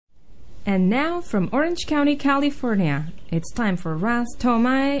And now, from Orange County, California, it's time for RAS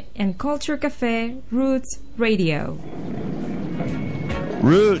TOM-I and Culture Cafe Roots Radio.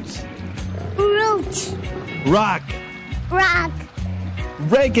 Roots. Roots. Rock. Rock.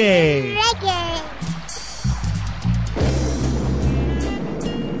 Reggae. Reggae.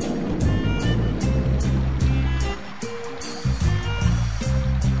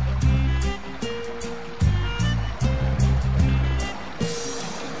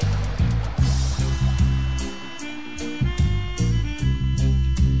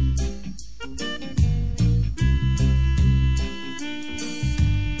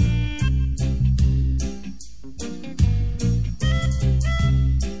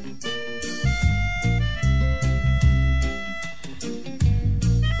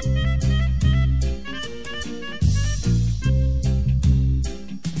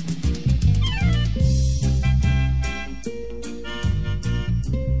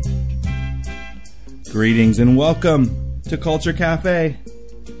 Greetings and welcome to Culture Cafe,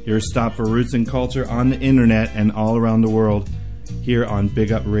 your stop for roots and culture on the internet and all around the world, here on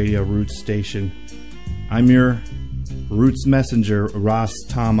Big Up Radio Roots Station. I'm your Roots Messenger, RAS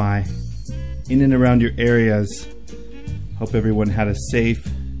TOM-I, in and around your areas. Hope everyone had a safe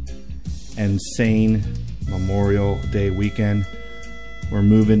and sane Memorial Day weekend. We're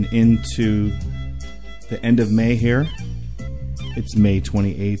moving into the end of May here. It's May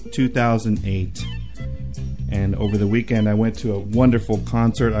 28th, 2008. And over the weekend, I went to a wonderful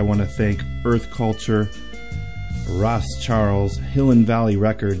concert. I want to thank Earth Culture, Ross Charles, Hill and Valley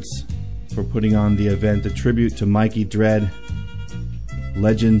Records for putting on the event, a tribute to Mikey Dread,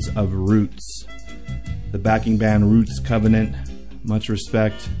 Legends of Roots, the backing band Roots Covenant, much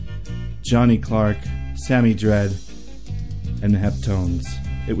respect, Johnny Clark, Sammy Dread, and the Heptones.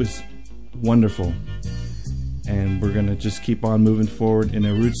 It was wonderful. And we're going to just keep on moving forward in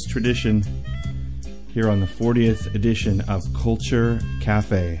a Roots tradition here on the 40th edition of Culture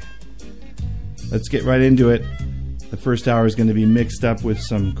Cafe. Let's get right into it. The first hour is going to be mixed up with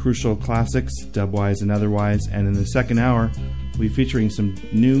some crucial classics, dubwise and otherwise, and in the second hour, we'll be featuring some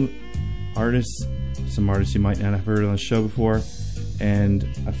new artists, some artists you might not have heard on the show before, and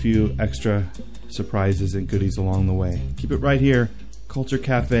a few extra surprises and goodies along the way. Keep it right here, Culture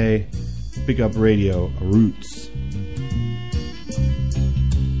Cafe, Big Up Radio, Roots.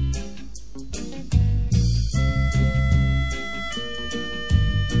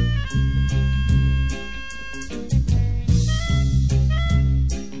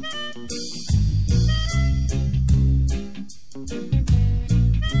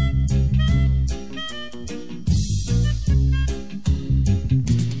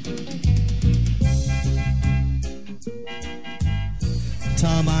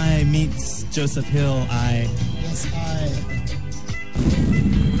 Tom-I meets Joseph Hill, I. Yes, I.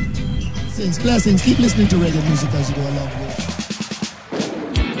 Blessings. Keep listening to reggae music as you go along with it.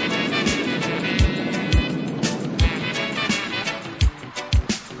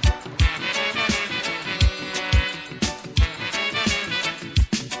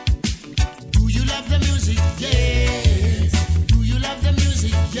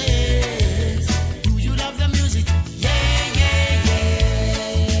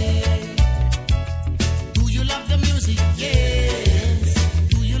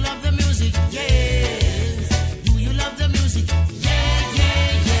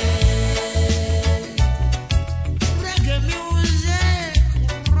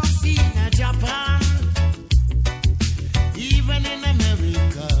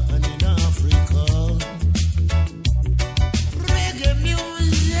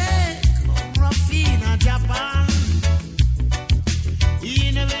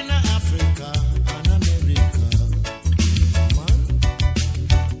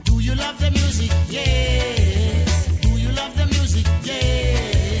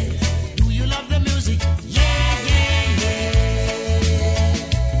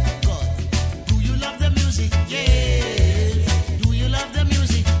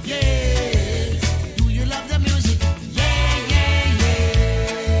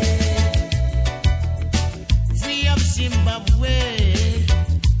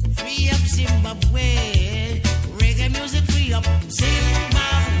 Reggae music free up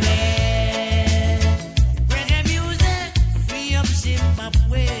Zimbabwe.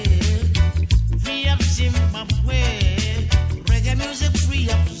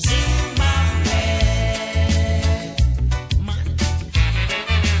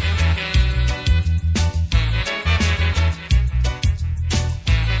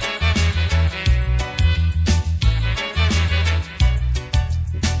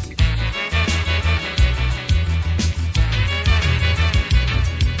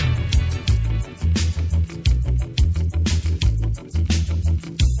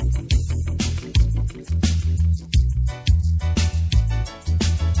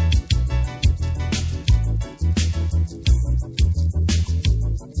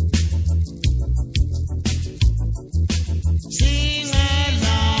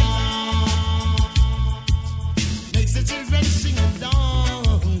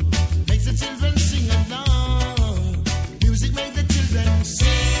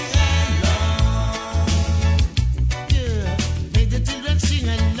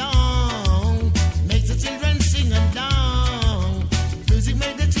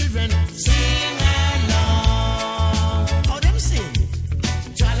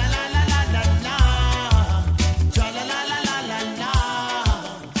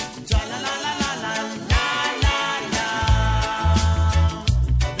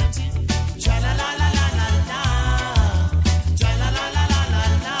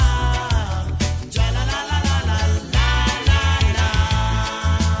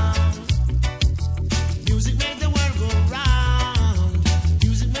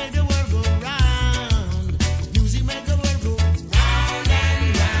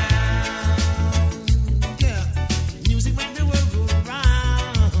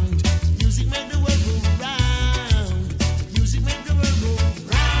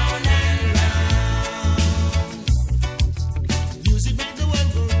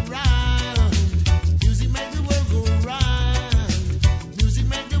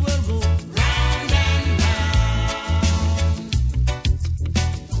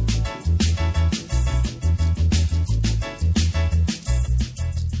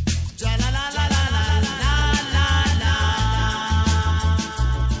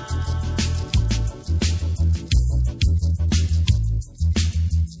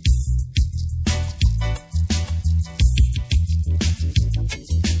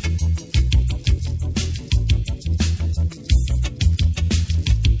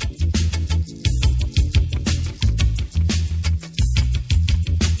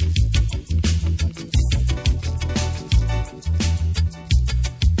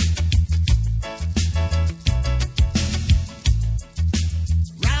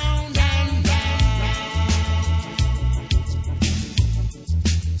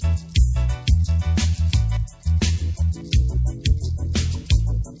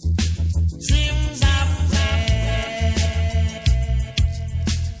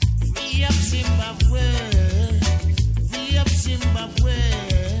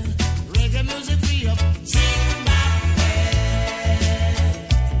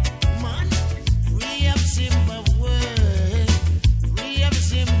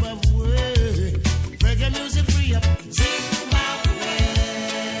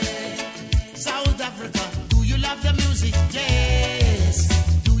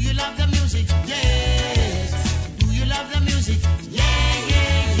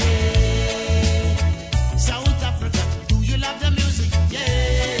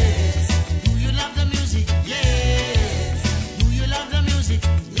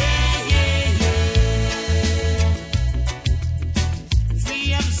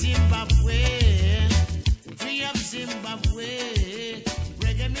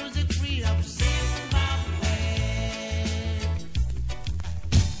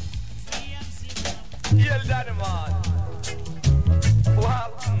 Yell daddy man.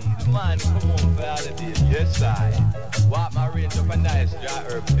 Well, the man come home for holiday. Yes I. Walk my range up a nice dry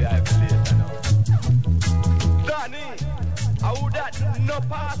herb for I later now. Danny, I would that no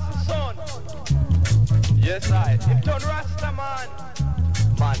pass the sun. Yes I. Him turn Rasta man.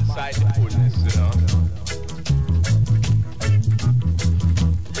 Man side the fullness, you know.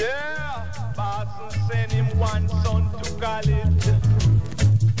 Yeah, Boston send him one son to college.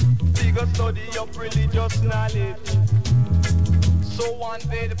 He go study up religious knowledge. So one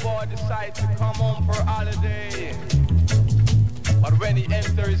day the boy decides to come home for holiday. But when he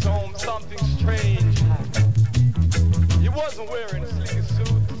enters his home, something strange happened. He wasn't wearing a slicky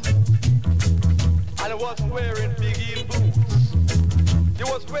suit, and he wasn't wearing big heel boots. He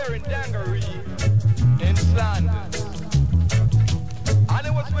was wearing dungaree and sandals, and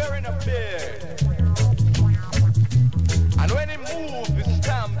he was wearing a beard. And when he moved his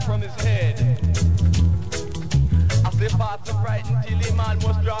stamp from his head, as they passed the frightened till the man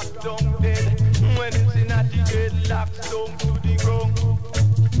was dropped down dead. When his natty dreadlocks down to the ground.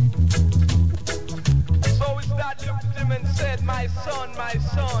 So his dad looked at him and said, my son,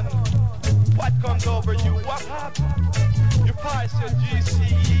 what comes over you? What happened? You passed your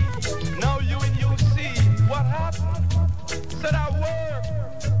GCE, now you in UC. What happened? Said I work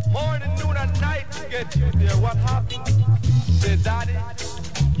morning, noon and night to get you there. What happened? Said daddy,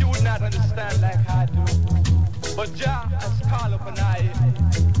 you would not understand like I do. But Jah has called up an eye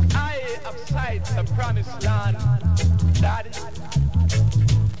of sight, the promised land. Daddy,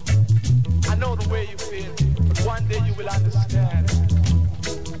 I know the way you feel, but one day you will understand.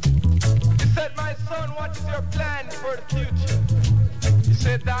 He said, my son, what is your plan for the future? He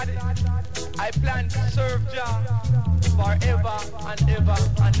said, daddy, I plan to serve Jah forever and ever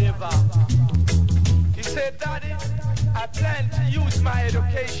and ever. He said, daddy, I plan to use my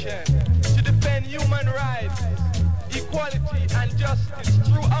education to defend human rights, equality and justice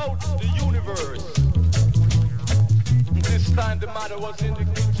throughout the universe. This time the mother was in the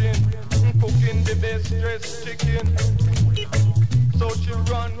kitchen, cooking the best dressed chicken. So she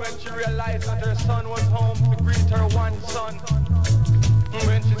ran when she realized that her son was home to greet her one son.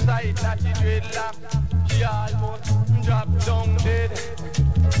 When she saw it that he dreadlock, she almost dropped down dead.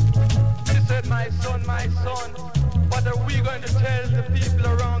 She said, my son, what are we going to tell the people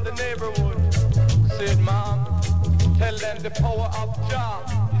around the neighborhood? Said, Mom, tell them the power of Jah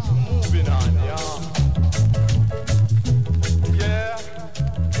is moving on, yeah. Yeah,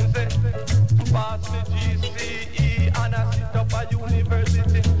 he said, pass me GCE and I sit up at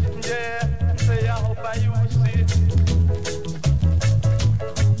university. Yeah, say I hope I you see.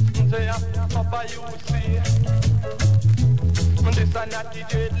 Say I hope I you see. This is not the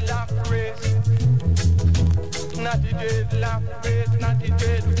dreadlock race. Not the dreadlock race, not the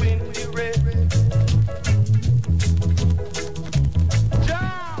dread win the race.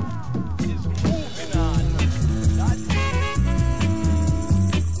 Jah is moving on.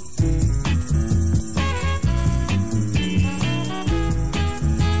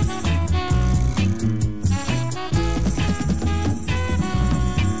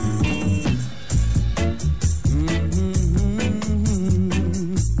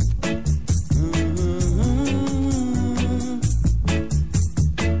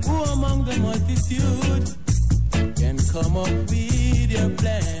 Come up with your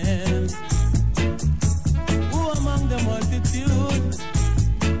plans. Who among the multitude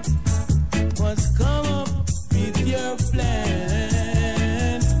must come up with your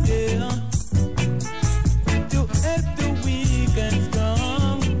plans? Yeah, to help the weak and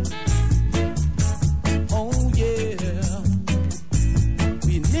strong. Oh yeah,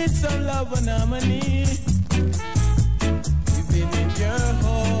 we need some love and harmony. We've been in your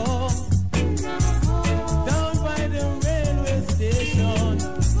home.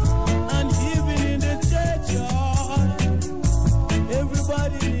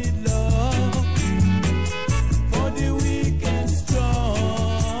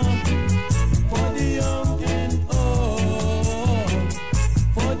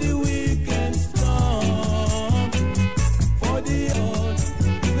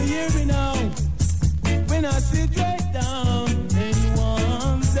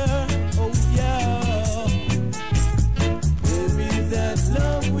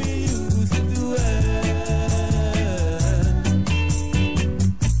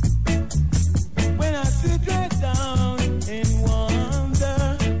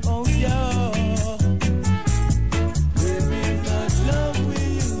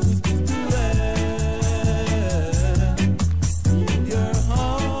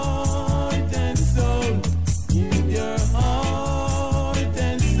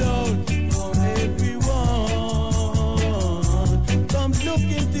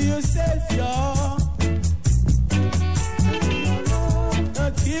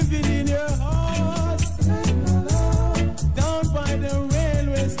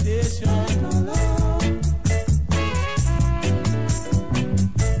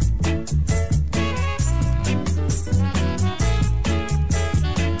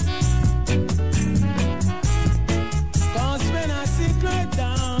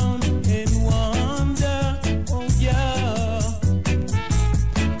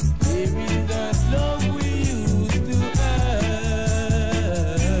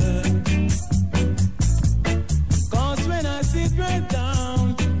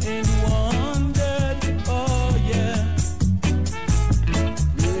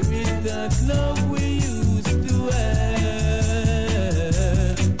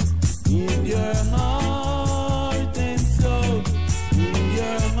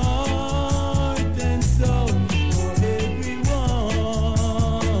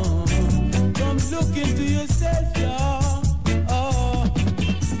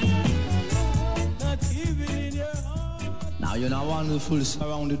 wonderful,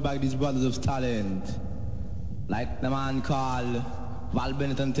 surrounded by these brothers of talent. Like the man called Val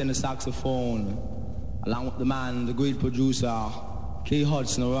Bennett and tenor saxophone, along with the man, the great producer, K.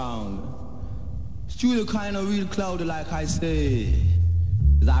 Hudson around. Studio kind of real cloudy, like I say,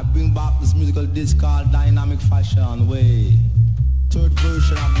 as I bring back this musical disc called Dynamic Fashion Way. Third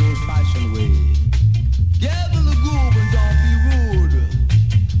version of the old-fashioned way. Get in the groove and don't be rude.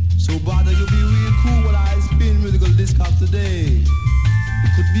 So brother, you be real cool while I spin musical disc of today.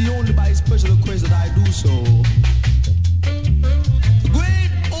 It could be only by special request that I do so. The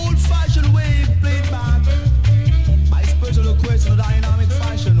great old-fashioned way played back by special request in a dynamic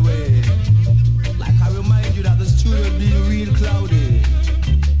fashion way. Like I remind you that the studio be real cloudy.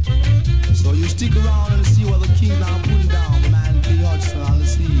 So you stick around and see what the king now putting down, man, K. Hudson on the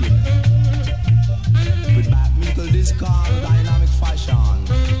scene. With back musical disc called dynamic fashion.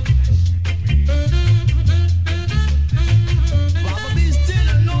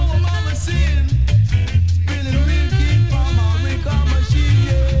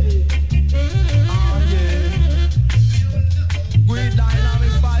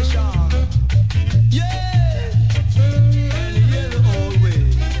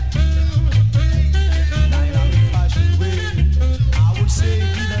 Fashion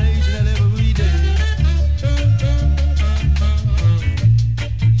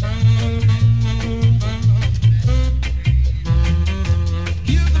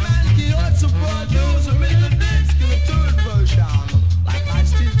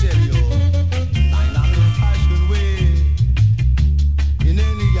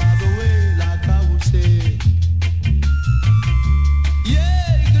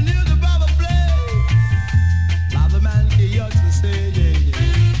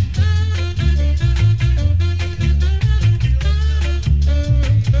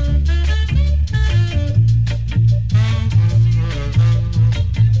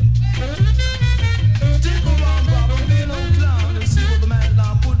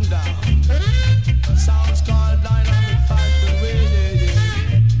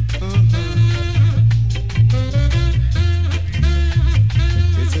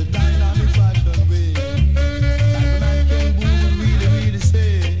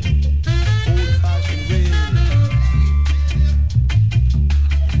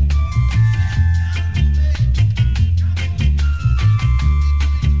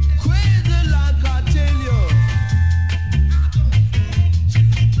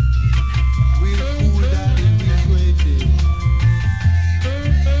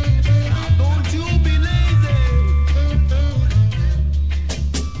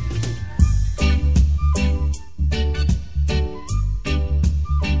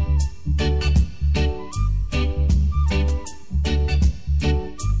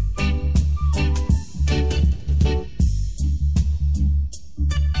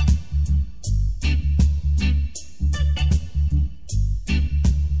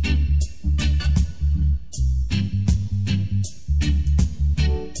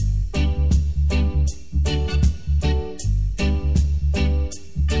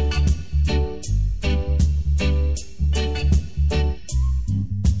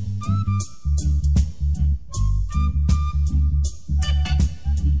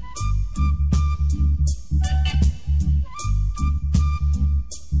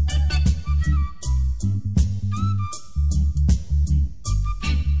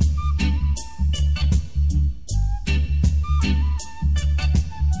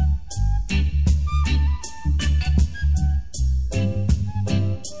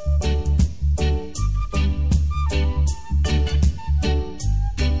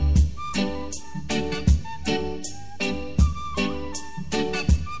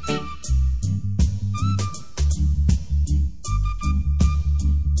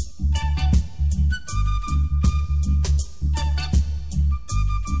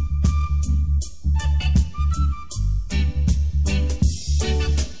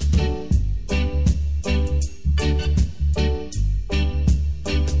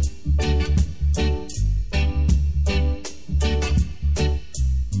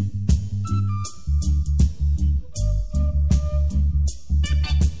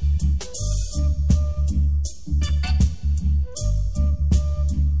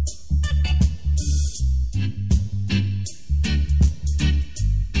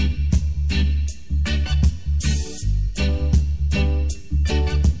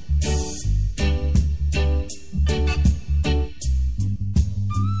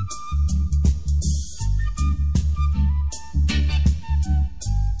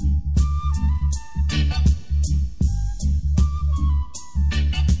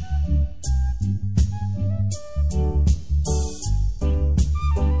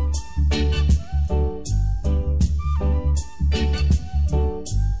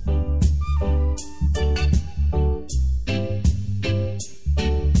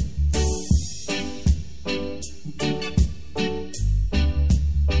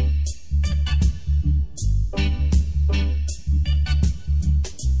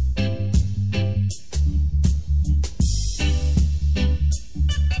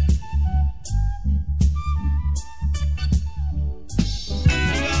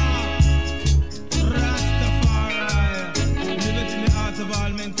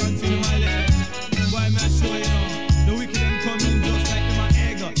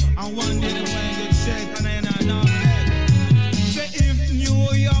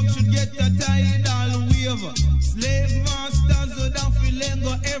York should get a tidal wave. Slave masters would have to let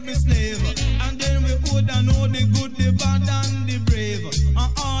go every slave. And then we would know the good, the bad, and the brave. And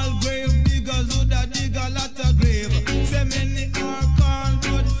all grave diggers would have dig a lot of grave. Say many are called,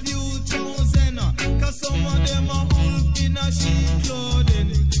 but few chosen. Cause some of them are wolf in a sheep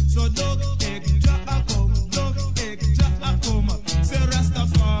clothing. So duck egg, jack a come, duck egg, jack a come. Say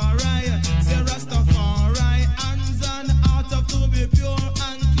Rastafari, say Rastafari. Hands and heart have to be pure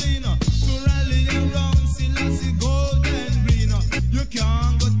and clean. To rally around Selassie gold and green. You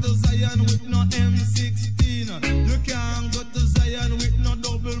can't go to Zion with no M16. You can't go to Zion with no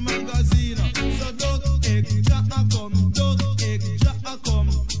double magazine. So duck egg, jack a come, duck egg, jack a come.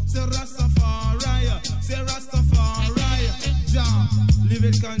 Say Rastafari, say Rastafari. Jah, live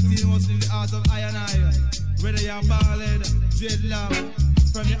it continuously in the heart of I and I. Whether you're ballad, dreadlock,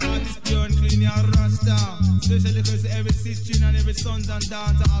 from the artist pure and clean, you're Rasta. Especially because every sister and every sons and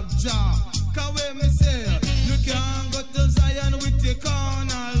daughter of Jah. Cause when me say, you can't go to Zion with your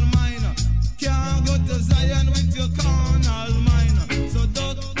carnal mind. Can't go to Zion with your carnal mind. So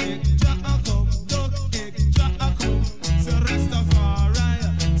duck egg, Jah a come, duck egg, Jah a come. Say Rastafari,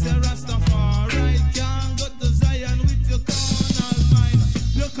 say Rastafari. Can't go to Zion with your carnal mind.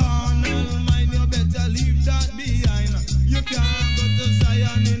 Your carnal mind, you better leave that behind. You can't go to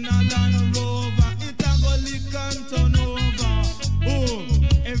Zion in a Land Rover. It a go lick and turn over. Oh,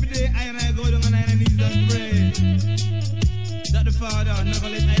 every day I go down on my knees and pray that the Father never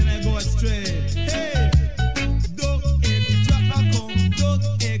let I go astray. Hey, duck egg, jack a come, duck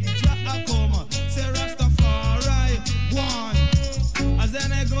egg, jack a come. Say Rastafari, one. As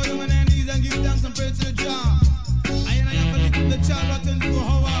then I go down on my knees and give thanks and praise to the Jah. I have to lift up the child 24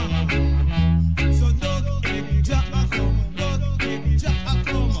 hours. So duck egg, jack a come, duck egg, jack a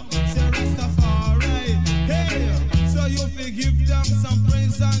come. Say Rastafari, hey. So you forgive thanks and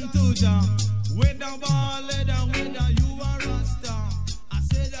praise unto Jah. Whether ballad or whether you are Rasta, I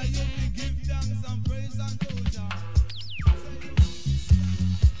say that you forgive thanks and praise unto Jah.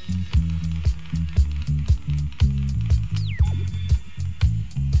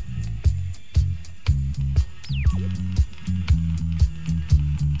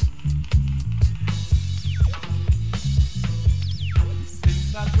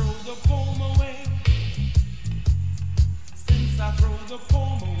 Since I throw the comb away, since I throw the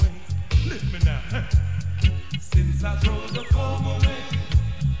comb away, lift me now. Since I throw the comb away,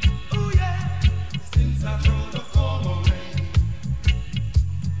 oh yeah. Since I throw the comb away,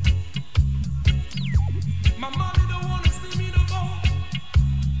 my mommy don't wanna see me no more.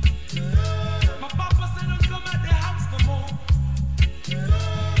 My papa said don't come at the house no more.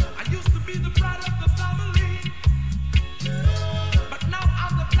 I used to be the pride of the family, but now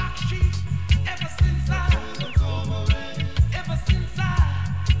I'm the black sheep. Ever since I ever since I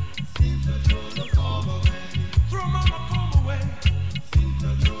throw mama comb away.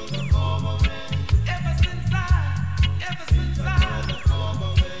 Ever since I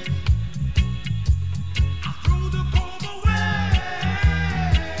threw the comb away.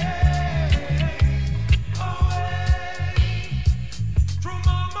 Throw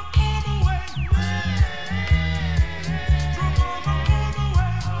mama comb away. Throw mama comb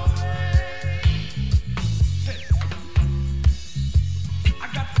away. Hey. I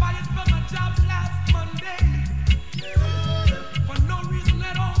got fired from my job last Monday for no reason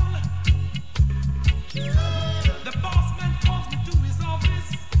at all. The boss man calls me to his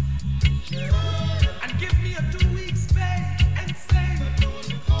office and give me a 2 weeks pay and say,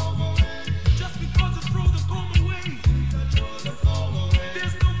 just because you throw the comb away,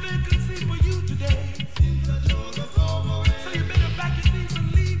 there's no vacancy for you today. So you better pack your things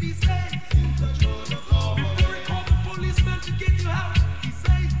and leave, he said. Before he called the policeman to get you out, he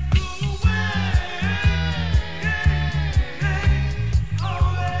said, go away.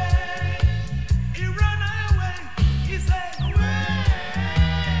 Away. He ran away. He said, away.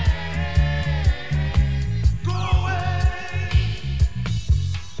 Go away.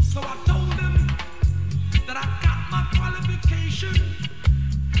 So I told him that I got my qualification.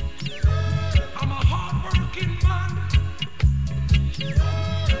 I'm a hard-working man.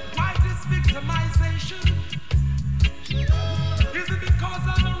 Why this victimization? Is it because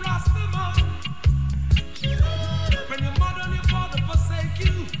I'm a Rasta man? When your mother and your father forsake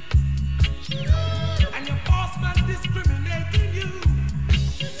you, and your boss man discriminating you,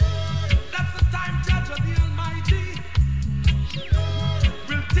 that's the time Judge of the Almighty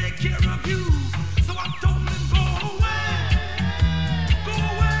will take care of you. So I told him, go away. Go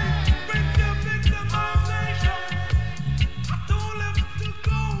away with your victimization. I told him to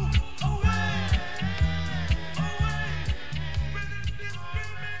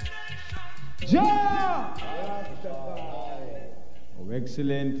Jah! Oh,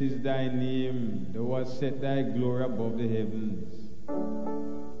 excellent is thy name, thou hast set thy glory above the heavens.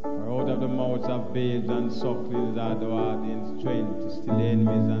 For out of the mouths of babes and sucklings thou art in strength to still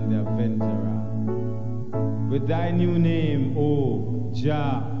enemies and the avenger. With thy new name, O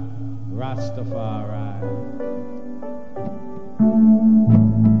Jah Rastafari.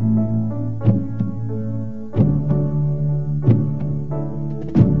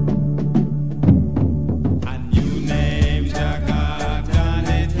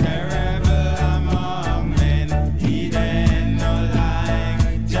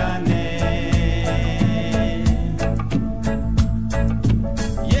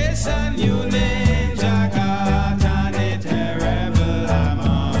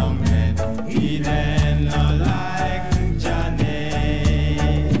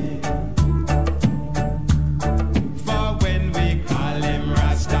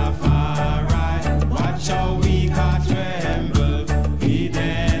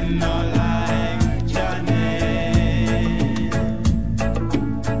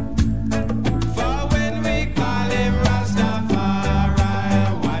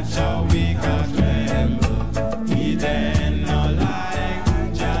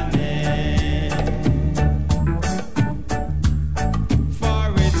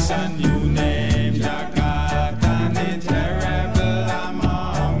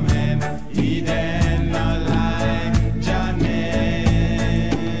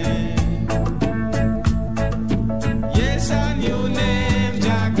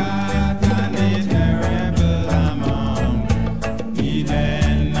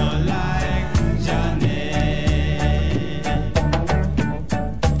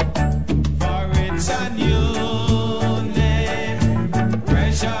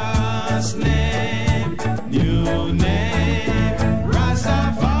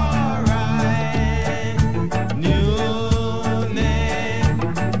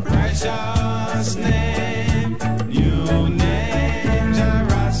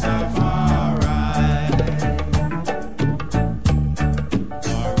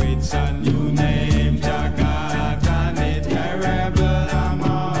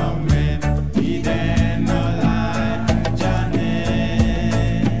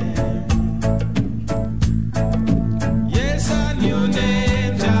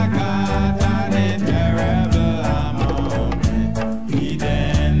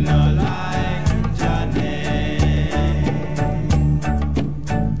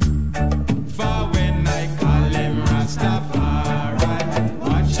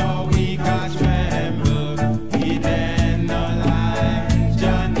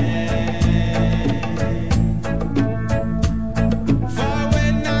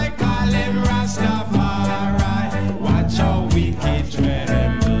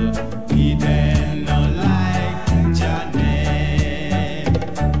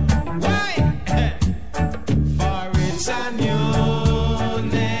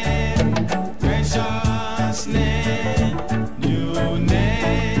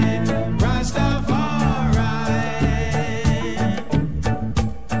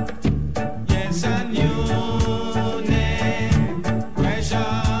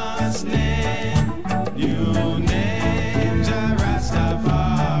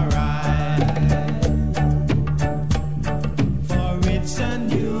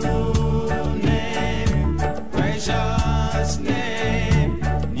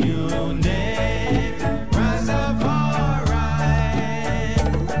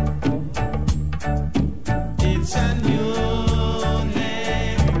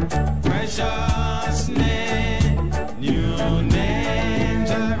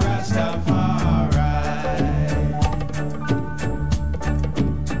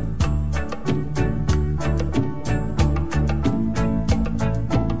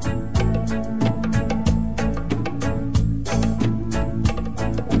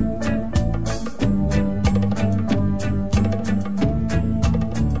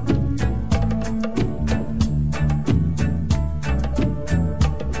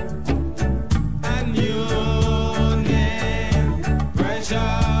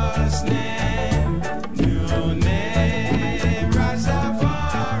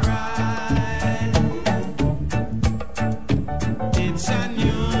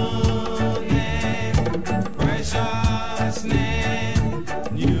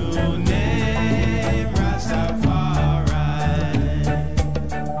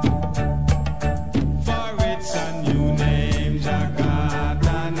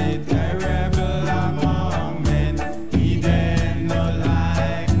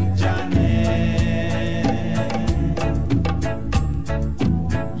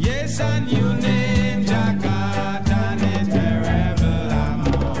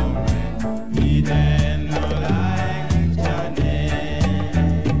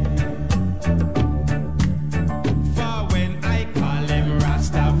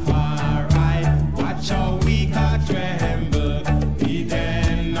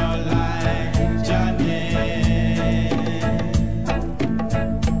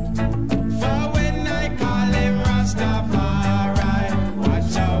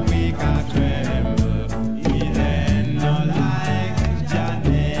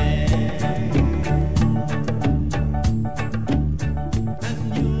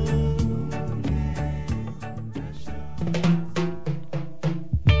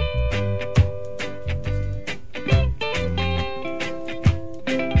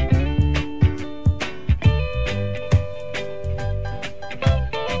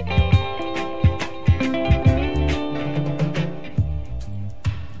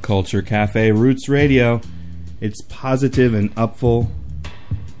 Culture Cafe, Roots Radio. It's positive and upful,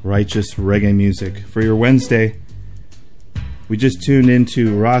 righteous reggae music. For your Wednesday, we just tuned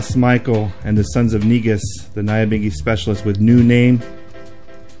into Ross Michael and the Sons of Negus, the Nyabingi specialist with New Name,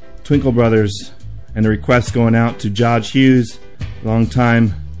 Twinkle Brothers, and the request going out to Judge Hughes, long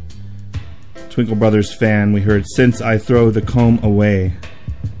time Twinkle Brothers fan. We heard Since I Throw the Comb Away.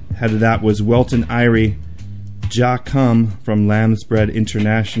 Ahead of that was Welton Irie, Ja Come from Lamb's Bread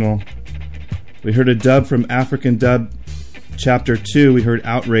International. We heard a dub from African Dub Chapter 2. We heard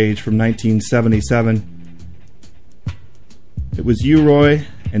Outrage from 1977. It was U-Roy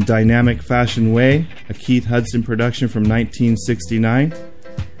and Dynamic Fashion Way, a Keith Hudson production from 1969.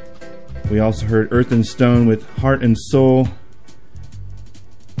 We also heard Earth and Stone with Heart and Soul.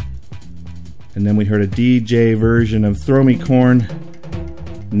 And then we heard a DJ version of Throw Me Corn,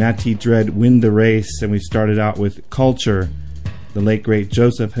 Natty Dread, Win the Race. And we started out with Culture, the late great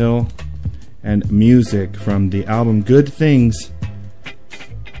Joseph Hill, and Music from the album Good Things,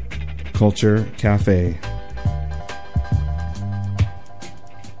 Culture Cafe.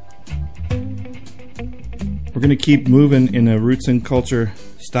 We're going to keep moving in a roots and culture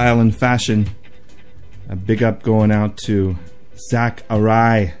style and fashion. A big up going out to Zach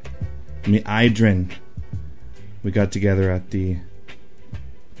Arai, Me Idrin. We got together at the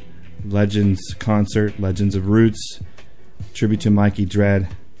Legends concert, Legends of Roots, tribute to Mikey Dread.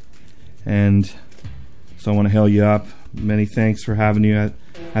 And so I want to hail you up. Many thanks for having you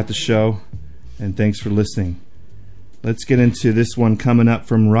at the show, and thanks for listening. Let's get into this one coming up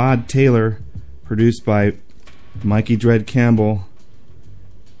from Rod Taylor, produced by Mikey Dread Campbell.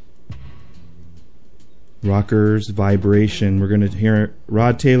 Rockers Vibration. We're going to hear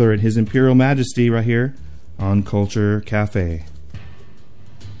Rod Taylor and His Imperial Majesty right here on Culture Cafe.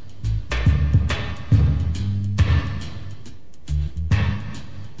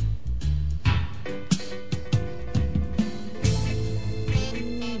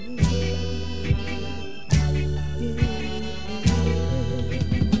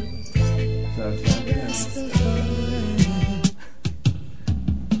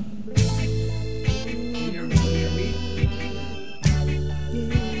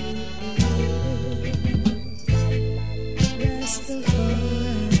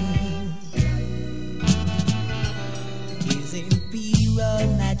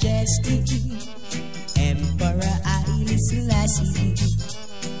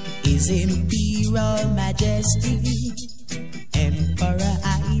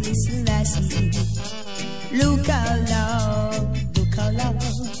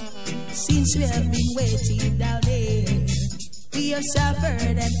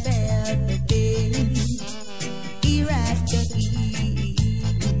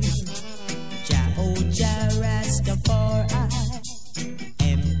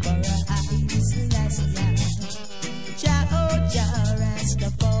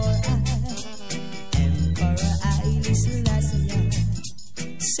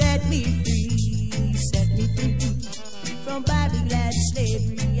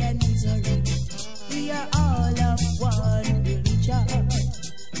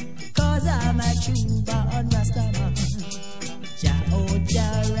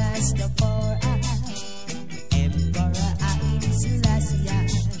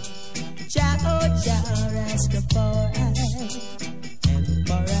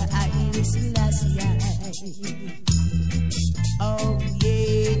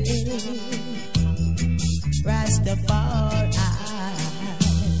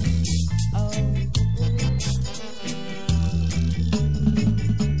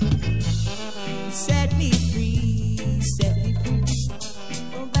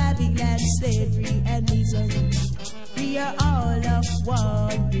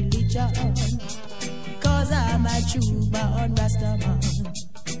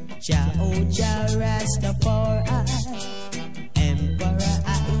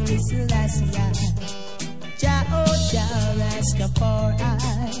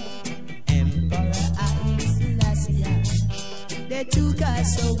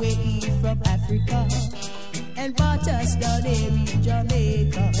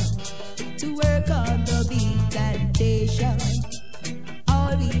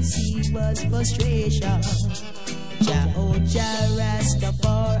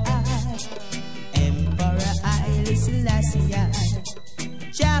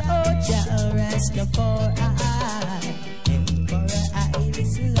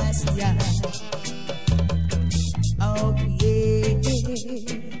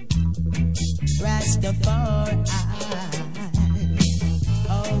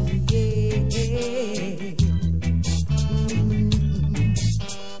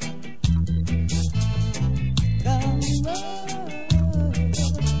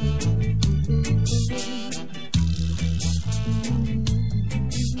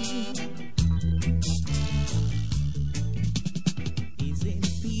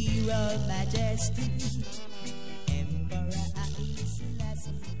 Royal Majesty, Emperor Haile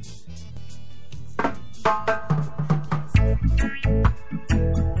Selassie.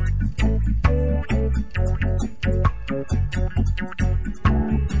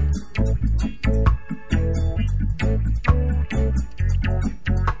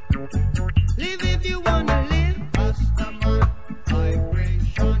 Live if you wanna live. Rastaman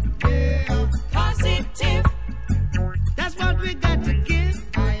vibration, yeah. Positive, That's what we got to give.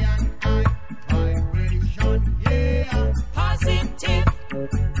 I and I vibration, yeah. positive,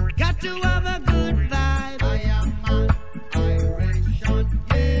 Got to have a good vibe. I am man vibration,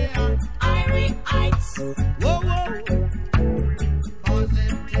 yeah. Irie Heights, Whoa, whoa.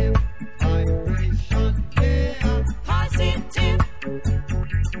 Positive vibration, yeah. positive,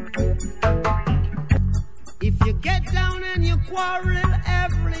 If you get down and you quarrel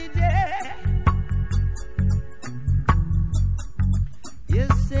every day,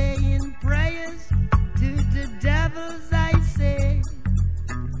 you're saying prayers to the devils, I say.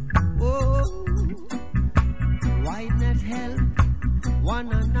 Oh, why not help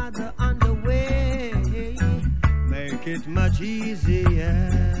one another on the way? Make it much easier.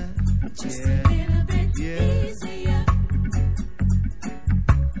 just a little bit easier.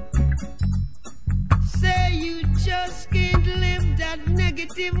 Say you just can't live that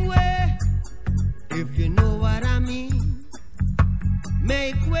negative way. If you know what I mean,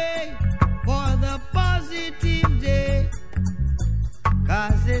 make way for the positive day.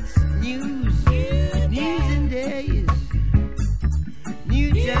 'Cause it's news and days,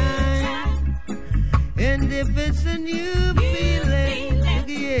 new time. And if it's a new feeling,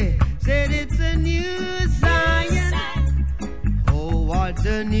 yeah, said it's a new science. Oh, what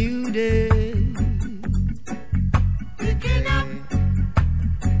a new day. Picking up,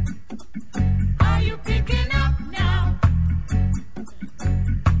 are you picking up now?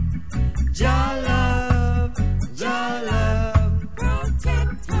 Jah love,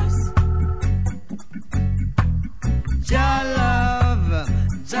 Protect us, Jah love,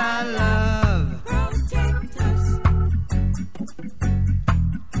 protect us,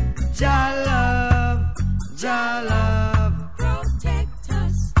 Jah love, protect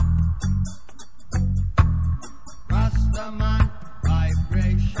us. Rastaman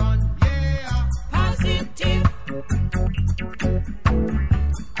vibration, yeah. Positive,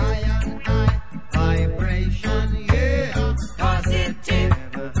 I and I vibration, yeah. positive,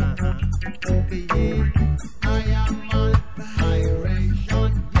 Yeah. I am on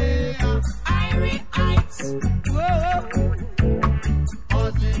vibration, yeah. Irie Heights, Whoa.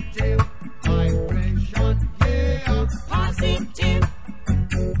 Positive vibration, yeah.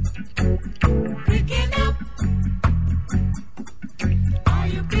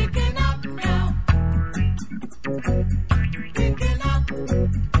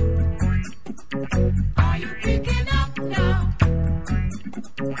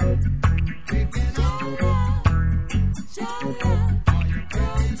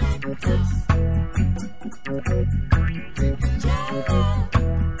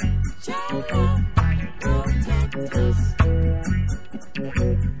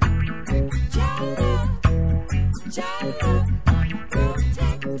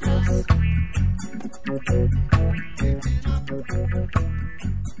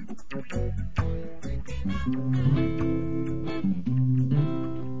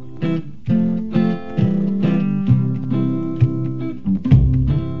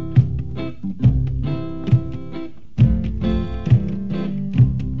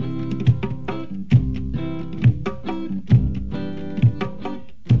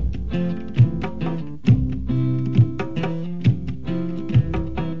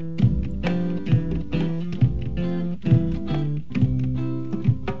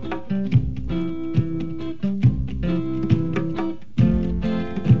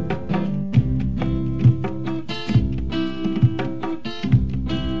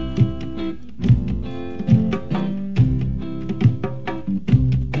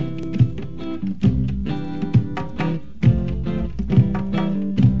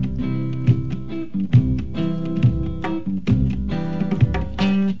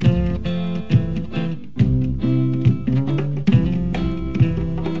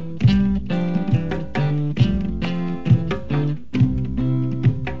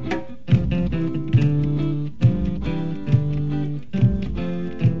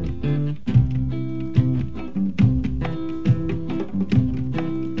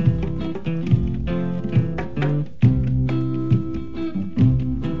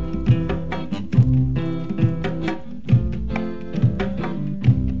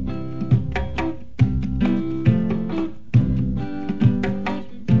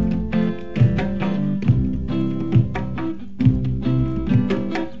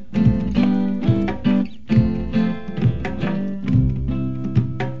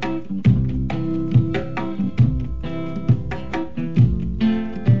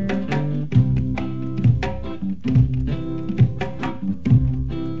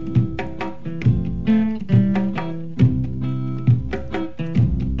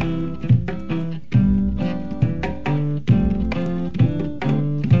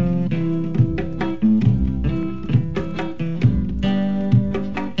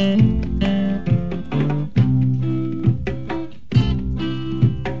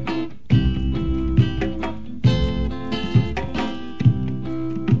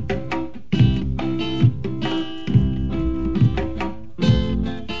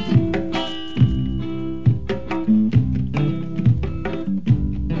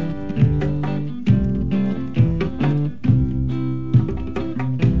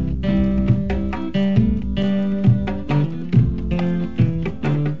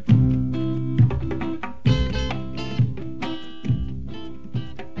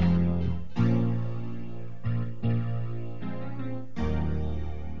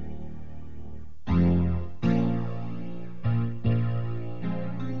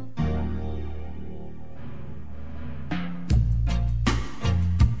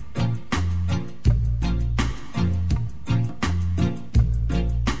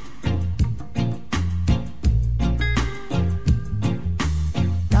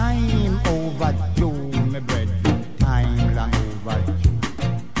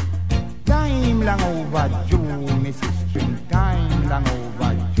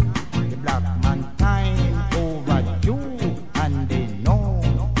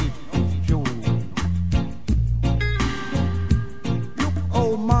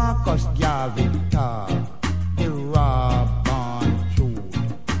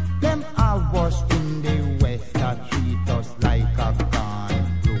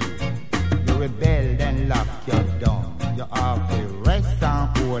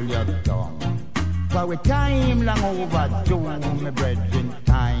 time long overdue, my brethren,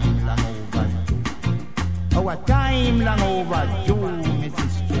 time long overdue. Our time long overdue, my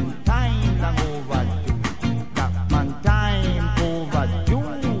sister, time long overdue. That man time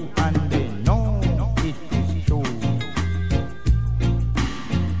overdue, and they know it is true.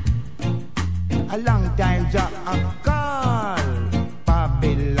 A long time Jah a call,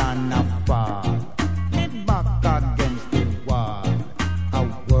 Babylon a fall. Me back against the wall. I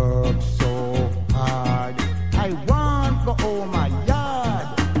work so hard. I want go home my yard.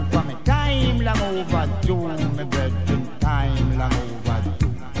 For me time long overdue, me brethren, time long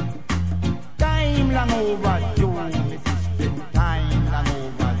overdue. Time long overdue, me sister, time long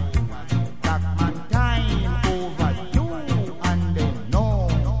overdue. Black man time overdue, and they know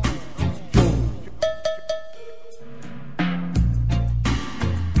it's true.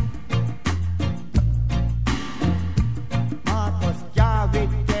 Marcus Garvey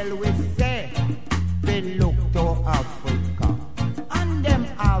tell we say, they look to Africa, and them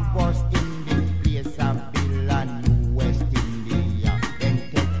have us in the place of Bill and New West India. Then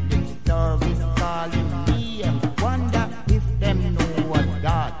take lip service calling me and wonder if them know what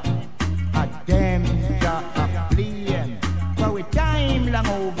that. A them Jah a blame, for we time long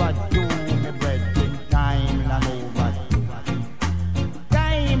overdue, me brethren, time long overdue.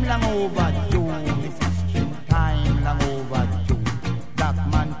 Time long overdue, me sister, time long overdue. Black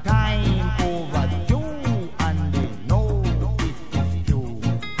man time overdue, and they know it is true.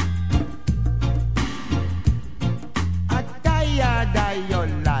 A tired of your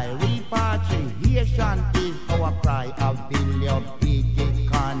lie, repatriation is our pride. A build your big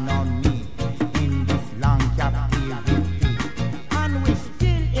economy in this long captivity, and we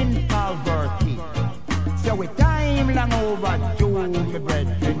still in poverty. So we time long overdue, me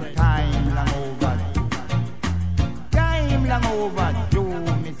brethren, time long overdue. Time long overdue,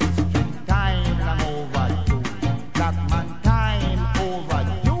 me sister, time long overdue. Black man time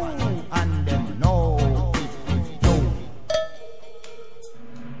overdue, and them know it is true.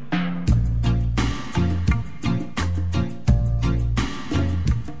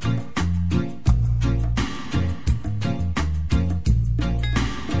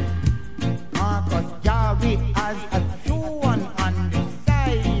 Marcus Garvey as a true one on the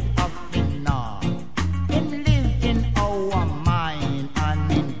side of the north. Him live in our mind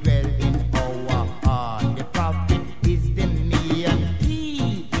and him dwell in our heart. The prophet is the main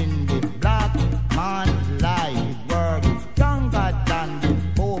key in the black man's life. His word is stronger than the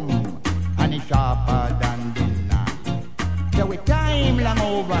boom, and it's sharper than the knife. So we time long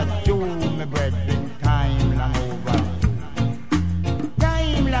overdue, my brethren, time long overdue.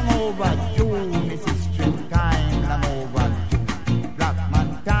 Time long overdue, my sister, time long overdue. Black man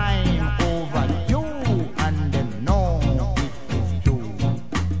time overdue, and them know it is true.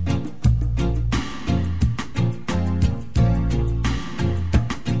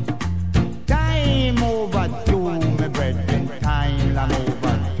 Time overdue, my brethren, time long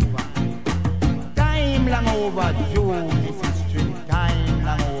overdue. Time long overdue, my sister, time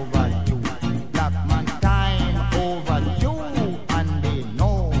long overdue. Black man time overdue, and they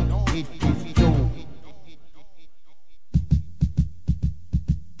know it is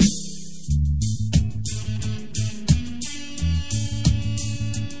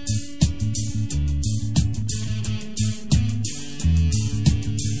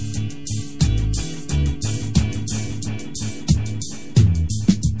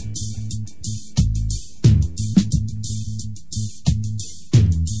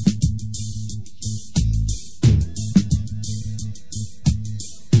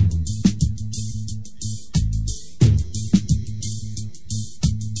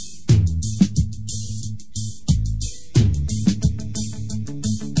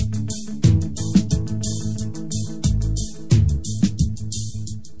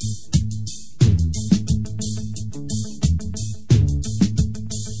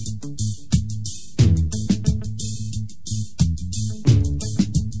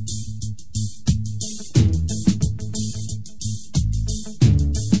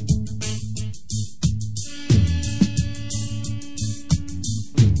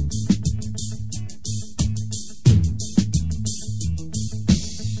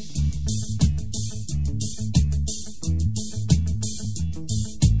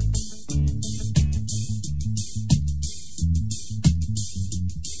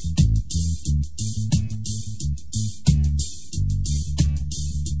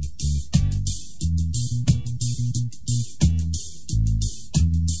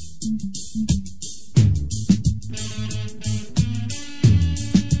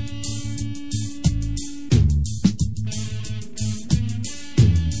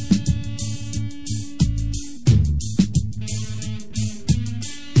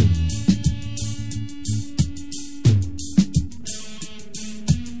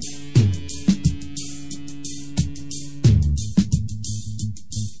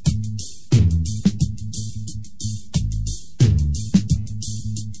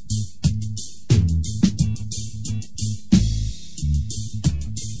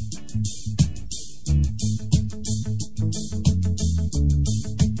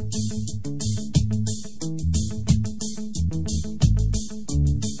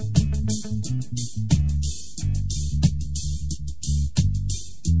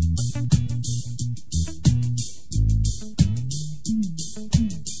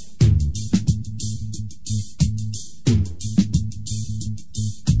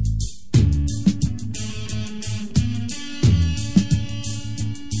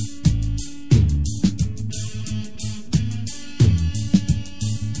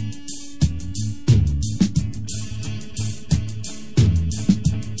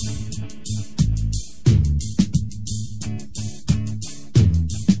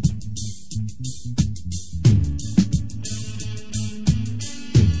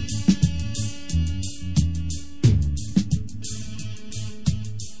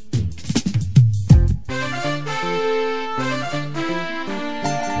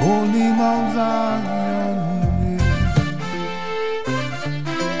Holy Mount Zion.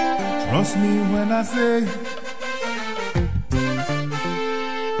 Trust me when I say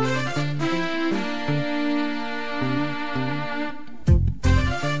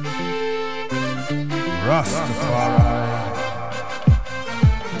Rastafari.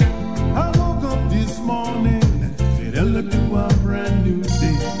 I woke up this morning, said hello to a brand new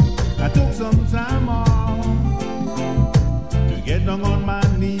day. I took some time off to get down on my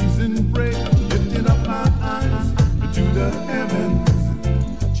knees and pray, lifting up my eyes to the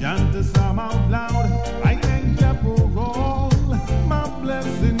heavens, chant a psalm out loud. I thank you for all my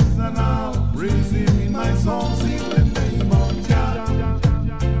blessings, and I'll praise Him in my song, sing the name of Jah.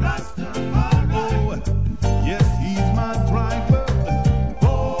 Yes, He's my driver.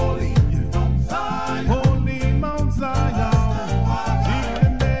 Holy Mount Zion. Holy Mount Zion. Sing the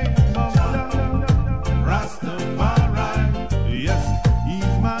name of Jah. Rastafari. Yes,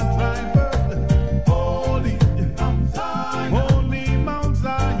 He's my driver. Holy Mount Zion. Holy Mount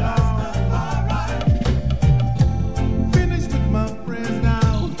Zion. Finished with my prayers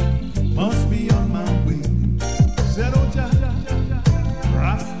now. Must be on my way. Said, oh Jah,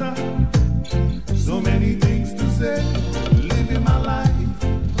 Rasta. So many things to say, living my life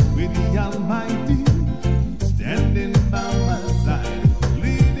with the Almighty, standing by my side,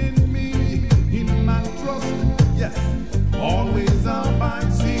 leading me in my trust. Yes, always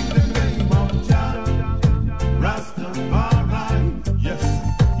abide, sing the name of Jah, Rastafari. Yes,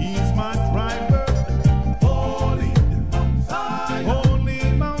 He's my driver. Holy Mount Zion. Holy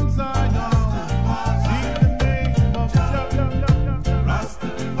Mount Zion. Sing the name of Jah,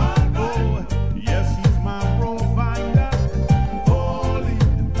 Rastafari. Oh, yes, He's my provider. Holy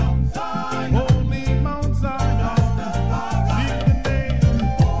Mount Zion. Holy Mount Zion. Sing the name.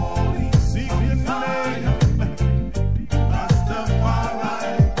 Holy, sing the name.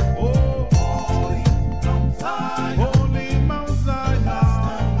 Rastafari. Oh, Holy Mount Zion. Holy Mount Zion.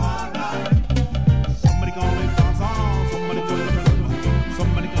 Somebody call me dance on. Somebody call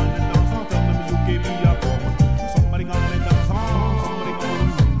me dance on. Tell them you gave me a call. Somebody call me dance on.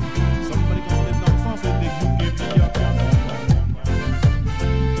 Somebody call me dance on. Say that you gave me a call.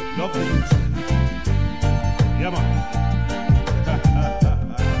 Love the youth. Yeah, man.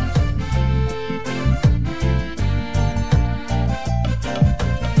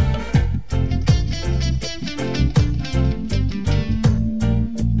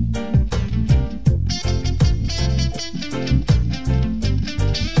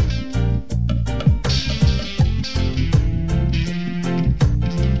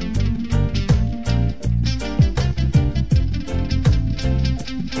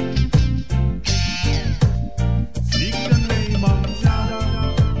 Sing the name of Jah,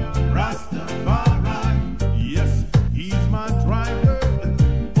 Rastafari. Yes, He's my driver.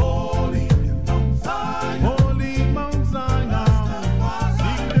 Holy Mount Zion. Holy Mount Zion.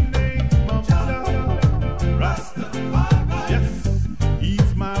 Sing the name of Jah, Rastafari. Yes,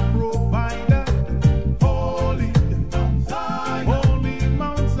 He's my provider. Holy Mount Zion. Holy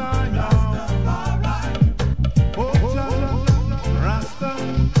Mount Zion. Oh, Jah, Rasta.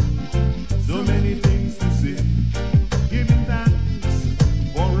 So many things to say, giving thanks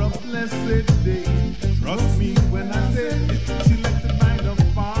for a blessed day. Trust me when I say, selected by the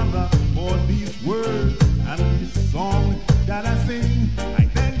Father for these words and this song that I sing. I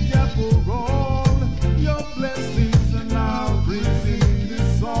thank you for all your blessings, and I'll praise Him in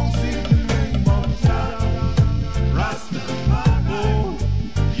this song. Sing the name of Jah, Rastafari. Oh,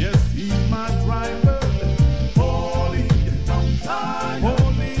 yes, He's my driver. Holy Mount Zion.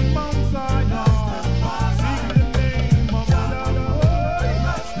 Holy Mount Zion. Sing the name of Jah,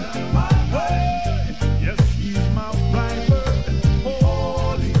 Rastafari.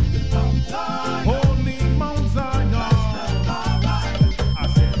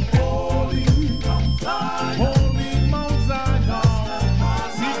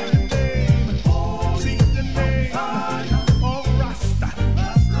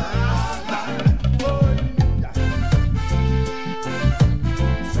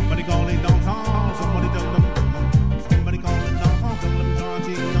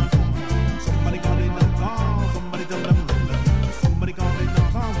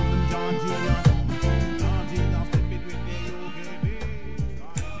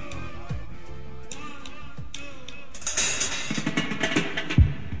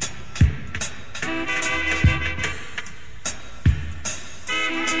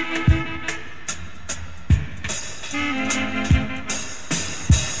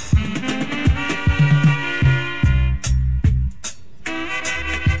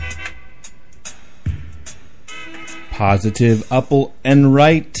 Positive Upple and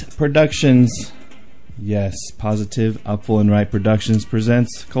Right Productions. Yes, Positive Upple and Right Productions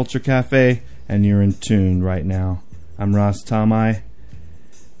presents Culture Cafe, and you're in tune right now. I'm RAS TOM-I.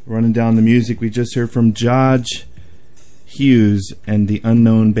 Running down the music, we just heard from Judge Hughes and the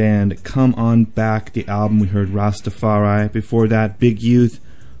Unknown Band, Come On Back, the album. We heard Rastafari. Before that, Big Youth,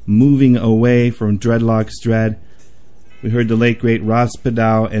 Moving Away from Dreadlocks Dread. We heard the late great Ross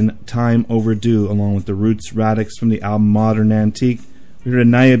Padau and Time Overdue, along with the Roots Radix from the album Modern Antique. We heard a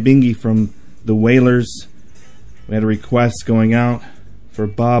Naya Bingi from the Wailers. We had a request going out for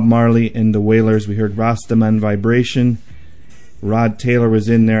Bob Marley and the Wailers. We heard Rastaman Vibration. Rod Taylor was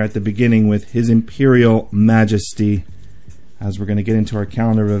in there at the beginning with His Imperial Majesty, as we're going to get into our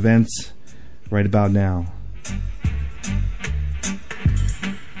calendar of events right about now.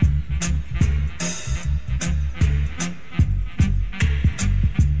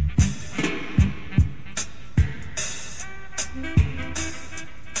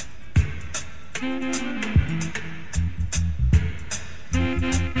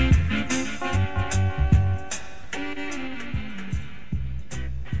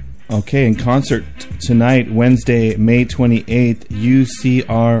 Okay, in concert tonight, Wednesday, May 28th,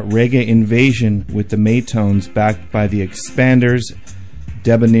 UCR Reggae Invasion with the Maytones, backed by the Expanders,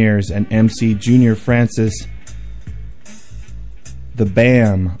 Debonaires, and MC Junior Francis. The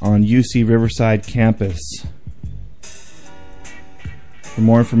BAM on UC Riverside campus. For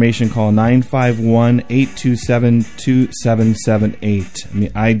more information, call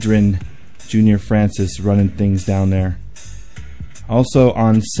 951-827-2778. Idrin Junior Francis running things down there. Also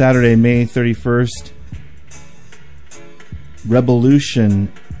on Saturday, May 31st,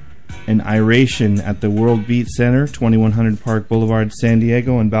 Revolution and Iration at the World Beat Center, 2100 Park Boulevard, San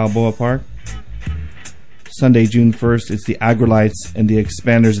Diego, and Balboa Park. Sunday, June 1st, it's the Agrolites and the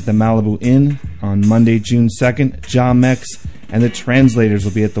Expanders at the Malibu Inn. On Monday, June 2nd, Ja Mex and the Translators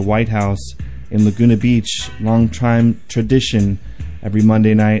will be at the White House in Laguna Beach. Long time tradition every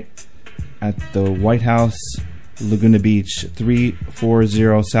Monday night at the White House, Laguna Beach,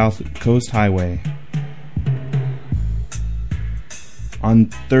 340 South Coast Highway. On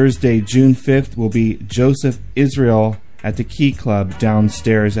Thursday, June 5th, will be Joseph Israel at the Key Club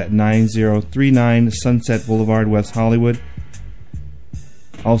downstairs at 9039 Sunset Boulevard, West Hollywood.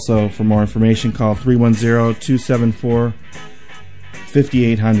 Also, for more information, call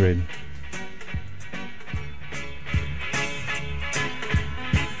 310-274-5800.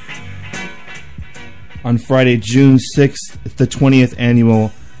 On Friday, June 6th, the 20th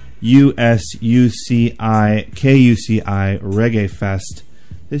annual USUCI KUCI Reggae Fest.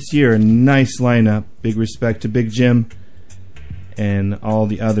 This year, a nice lineup. Big respect to Big Jim and all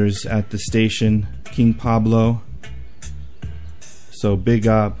the others at the station. King Pablo. So big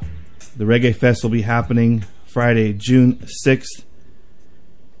up. The Reggae Fest will be happening Friday, June 6th.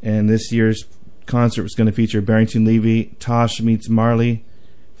 And this year's concert was going to feature Barrington Levy, Tosh Meets Marley,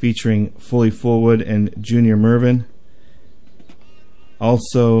 featuring Fully Fullwood and Junior Mervyn.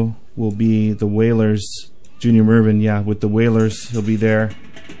 Also will be the Wailers, Junior Mervyn, with the Wailers, he'll be there.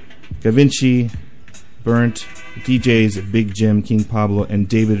 Gavinci, Burnt, DJs Big Jim, King Pablo, and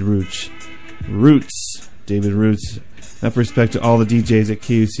David Roots. David Roots. Enough respect to all the DJs at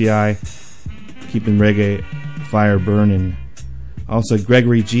KUCI, keeping reggae fire burning. Also,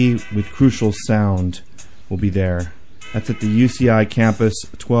 Gregory G with Crucial Sound will be there. That's at the UCI campus,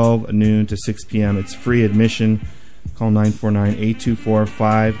 12 noon to 6 p.m. It's free admission. Call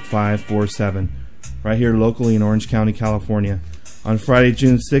 949-824-5547. Right here locally in Orange County, California. On Friday,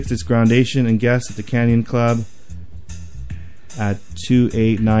 June 6th, it's Groundation and guests at the Canyon Club at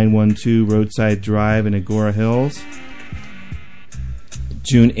 28912 Roadside Drive in Agora Hills.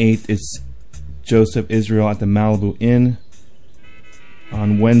 June 8th, it's Joseph Israel at the Malibu Inn.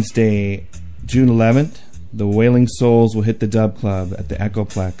 On Wednesday, June 11th, the Wailing Souls will hit the Dub Club at the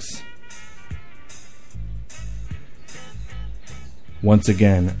Echoplex. Once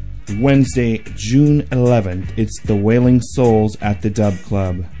again, Wednesday, June 11th, it's the Wailing Souls at the Dub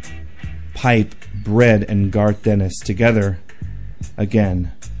Club. Pipe, Bread, and Garth Dennis together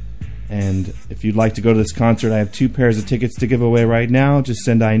again. And if you'd like to go to this concert, I have 2 pairs of tickets to give away right now. Just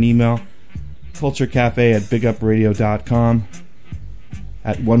send an email, culturecafe@bigupradio.com,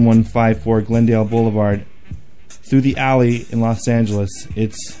 at 1154 Glendale Boulevard. Through the Alley in Los Angeles,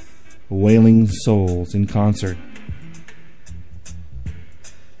 it's Wailing Souls in concert.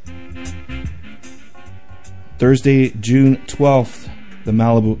 Thursday, June 12th, the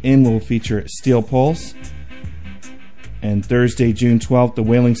Malibu Inn will feature Steel Pulse. And Thursday, June 12th, the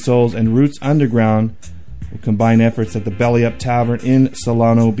Wailing Souls and Roots Underground will combine efforts at the Belly Up Tavern in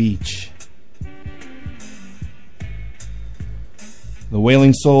Solano Beach. The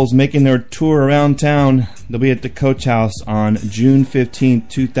Wailing Souls making their tour around town. They'll be at the Coach House on June 15th,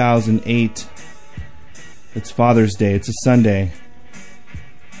 2008. It's Father's Day. It's a Sunday.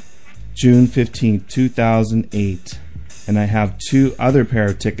 June 15th, 2008. And I have 2 other pair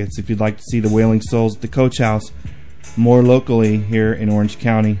of tickets if you'd like to see the Wailing Souls at the Coach House more locally here in Orange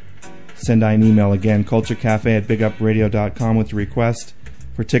County. Send I an email again, culturecafe@bigupradio.com with a request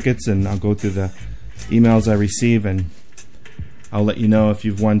for tickets, and I'll go through the emails I receive, and I'll let you know if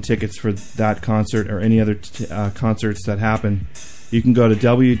you've won tickets for that concert or any other concerts that happen. You can go to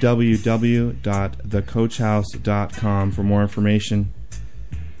www.thecoachhouse.com for more information.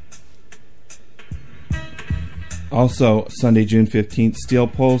 Also, Sunday, June 15th, Steel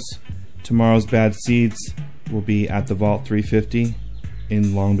Pulse, Tomorrow's Bad Seeds will be at the Vault 350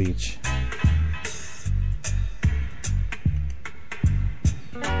 in Long Beach.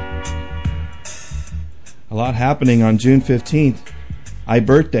 A lot happening on June 15th.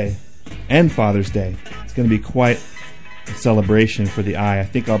 birthday and Father's Day. It's going to be quite a celebration for the I.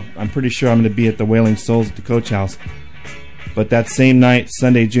 I'm pretty sure I'm going to be at the Wailing Souls at the Coach House. But that same night,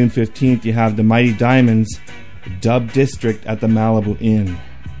 Sunday, June 15th, you have the Mighty Diamonds Dub District at the Malibu Inn.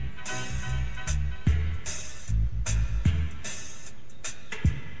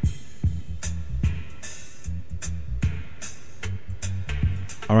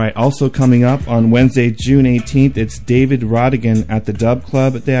 All right, also coming up on Wednesday, June 18th, it's David Rodigan at the Dub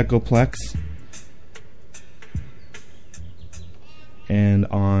Club at the Echoplex. And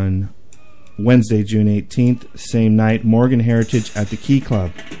on Wednesday, June 18th, same night, Morgan Heritage at the Key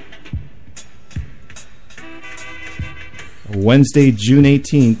Club. Wednesday, June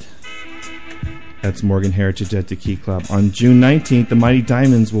 18th, that's Morgan Heritage at the Key Club. On June 19th, the Mighty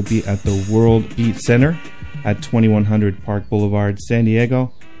Diamonds will be at the World Beat Center at 2100 Park Boulevard, San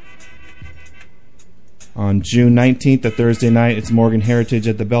Diego. On June 19th, a Thursday night, it's Morgan Heritage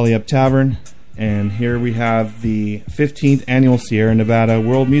at the Belly Up Tavern. And here we have the 15th Annual Sierra Nevada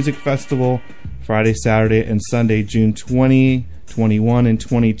World Music Festival, Friday, Saturday, and Sunday, June 20, 21, and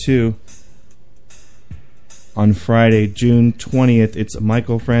 22. On Friday, June 20th, it's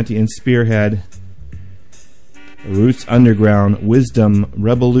Michael Franti and Spearhead, Roots Underground, Wisdom,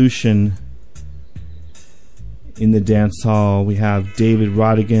 Revolution. In the dance hall, we have David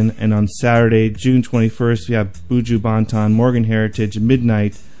Rodigan, and on Saturday, June 21st, we have Buju Banton, Morgan Heritage,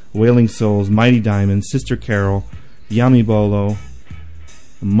 Midnight, Wailing Souls, Mighty Diamonds, Sister Carol, Yami Bolo,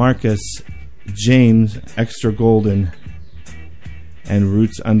 Marcus, James, Extra Golden, and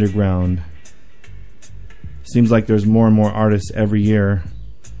Roots Underground. Seems like there's more and more artists every year.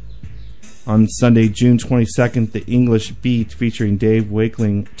 On Sunday, June 22nd, the English Beat featuring Dave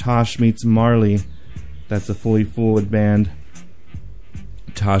Wakeling, Tosh Meets Marley. That's a fully fluid band.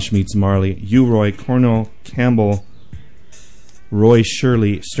 Tosh Meets Marley. U-Roy, Cornell Campbell, Roy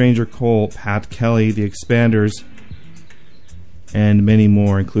Shirley, Stranger Cole, Pat Kelly, The Expanders, and many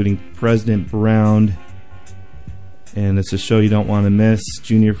more, including President Brown. And it's a show you don't want to miss.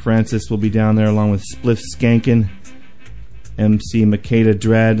 Junior Francis will be down there along with Spliff Skankin, MC Makeda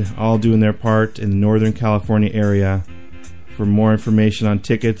Dread, all doing their part in the Northern California area. For more information on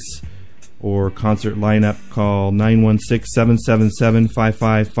tickets or concert lineup, call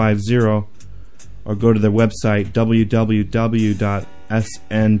 916-777-5550 or go to their website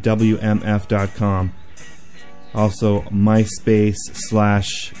www.snwmf.com. Also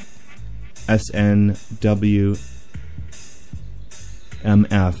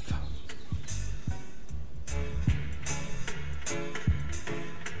MySpace/SNWMF.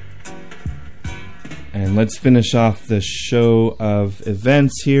 And let's finish off the show of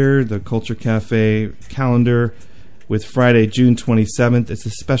events here, the Culture Cafe calendar, with Friday, June 27th. It's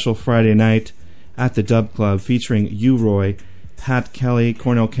a special Friday night at the Dub Club featuring U-Roy, Pat Kelly,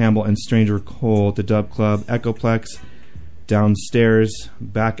 Cornell Campbell, and Stranger Cole at the Dub Club, Echoplex, downstairs,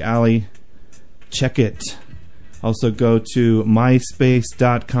 back alley. Check it. Also go to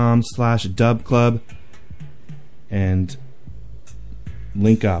myspace.com/dubclub and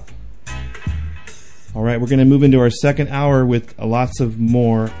link up. All right, we're going to move into our second hour with lots of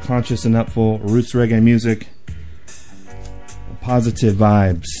more conscious and upful roots reggae music, positive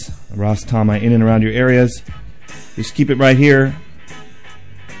vibes. RAS TOM-I in and around your areas. Just keep it right here.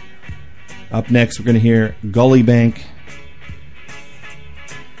 Up next, we're going to hear Gully Bank.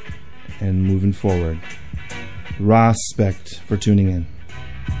 And moving forward, respect for tuning in.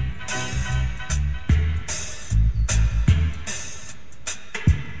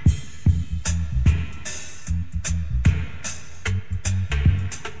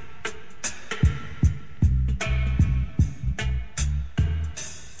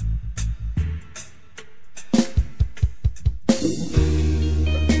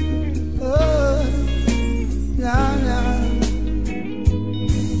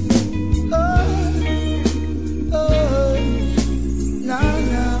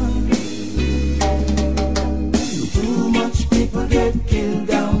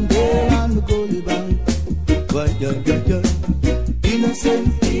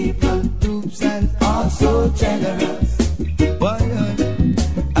 Innocent people, troops and also generals. Why?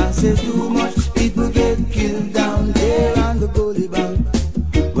 I say too much people get killed down there on the Gully Bank.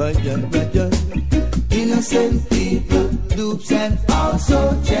 Why? Innocent people, troops and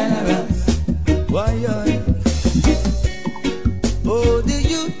also generals. Why? Oh, the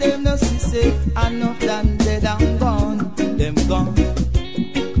youth them no see safe enough than dead and gone. Them gone.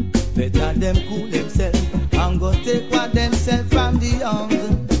 Better them cool themselves and go take what themselves from the arms.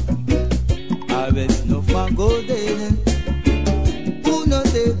 Harvest no for go dead. Who no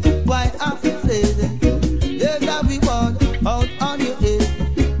dead? Why have you fled? There's a reward out on your head.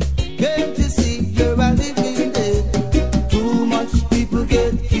 Came to see you're a living dead. Too much people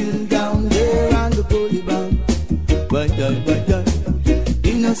get killed down there on the Gully Bank. But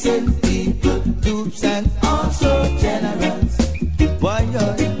innocent people, dupes and also generals. Why?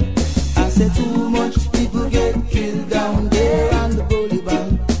 I said too much people get killed down there on the Gully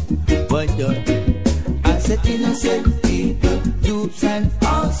Bank. Why? I said innocent people, dupes and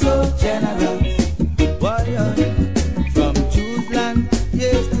also generals. Why? From Jerusalem,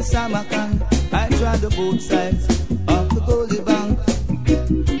 yes to Samarkand, I tried the both sides of the Gully Bank.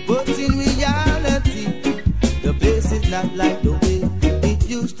 But in reality, the place is not like the way it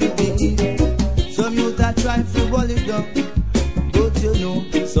used to be. Some youth are trying to roll it down, but you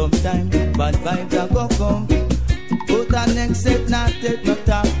know, sometimes bad vibes are gonna come. But our next set not take no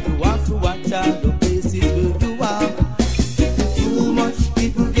time. You have to watch out the places where you are. Too much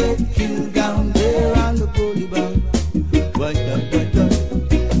people get killed down there on the Gully Bank. But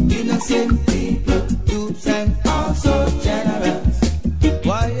innocent people, dupes and also generals.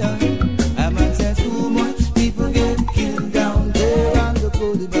 Why? I might say too much people get killed down there on the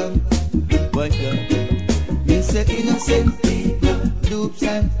Gully Bank. But me say innocent people, dupes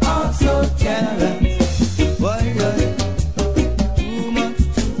and also generals. Why? Too much,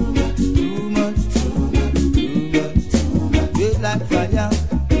 too much, too much, too much, too much, too much. Wait like fire.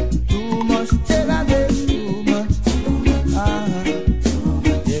 Too much, tell a bit. Too much,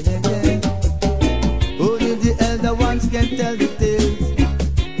 yeah. Only the elder ones can tell the tales,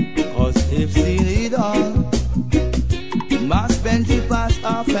 'cause they've seen it all. Mass Benji passed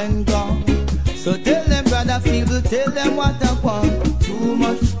off and gone. So tell them, brother people, tell them what I want. Too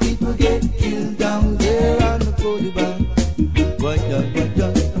much people get killed down there on the Gully Bank. But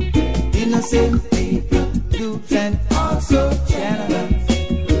innocent people, dupes and also generals.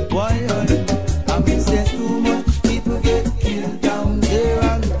 Why? I mean, say too much people get killed down there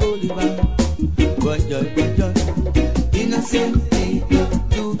on the Gully Bank. But innocent people,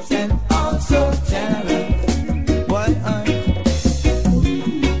 dupes and also generals. Why?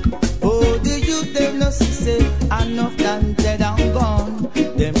 Oh, the youth them no see safe enough than dead and gone.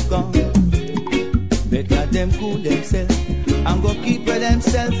 Them gone. Better them cool themselves and go keep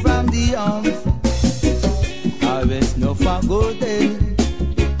themselves from the arms. Harvest no for go dead.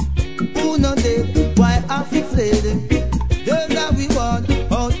 Who no dead? Why have you fled? There's a reward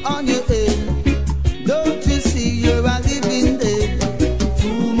out on your head. Don't you see you're a living dead?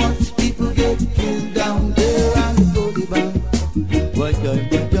 Too much people get killed down there on the Gully Bank. But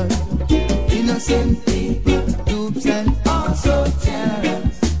innocent people, dupes and also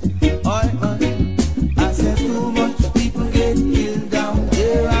generals. I said too much people get killed down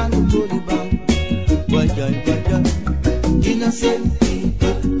there on the Gully Bank. But innocent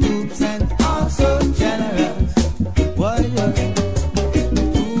people, dupes and also generals. Why?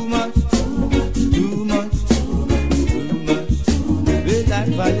 Too much, too much, too much, too much, too much, too much. Wait like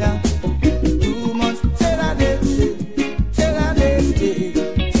fire. Too much, tell a day.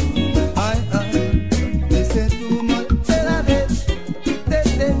 They say too much, tell a day.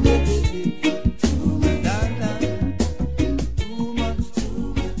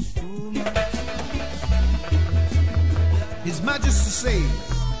 His Majesty says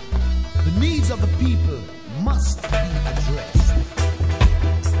the needs of the people must be addressed.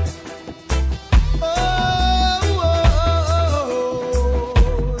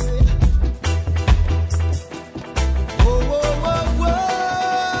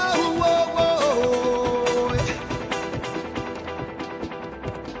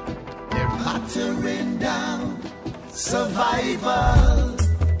 They're battering down survival.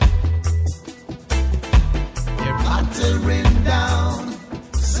 They're battering down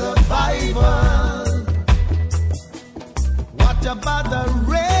survival. What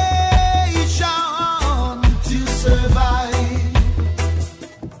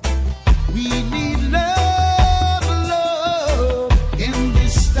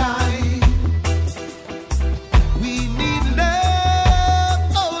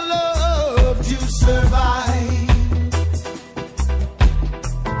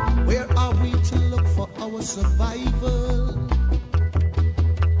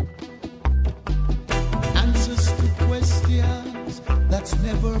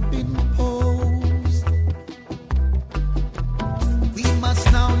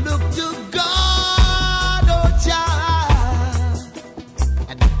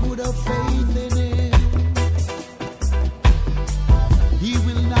put our faith in Him. He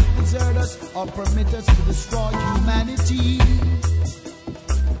will not desert us or permit us to destroy humanity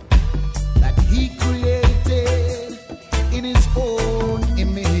that He created in His own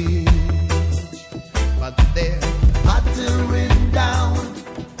image. But they're battering down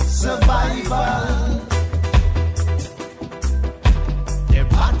survival. They're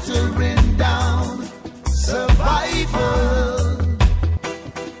battering down survival.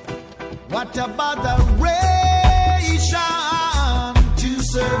 What about the ration to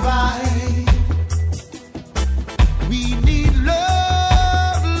survive? We need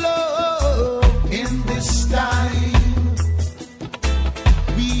love, love in this time.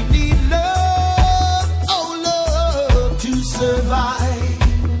 We need love, oh love to survive.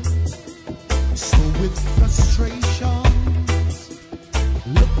 So with frustrations,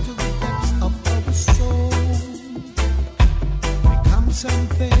 look to the depths of our soul. Become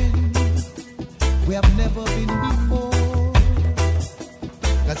something we have never been before.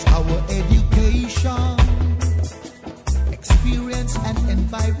 That's our education, experience and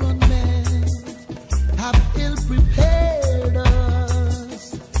environment have ill prepared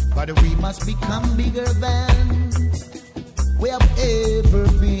us. But we must become bigger than we have ever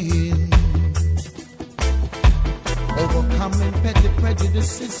been. Overcoming petty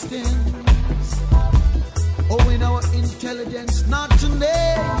prejudice systems, owing our intelligence not to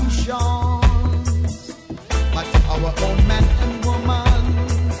nations, but to our own man and woman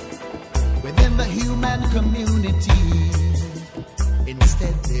within the human community.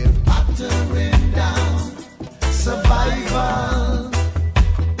 Instead, they're battering down survival.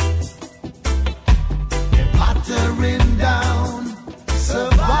 They're battering down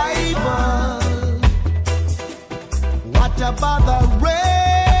survival. What about the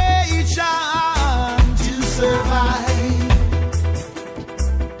ration to survive?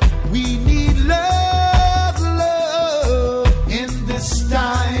 We need love, love in this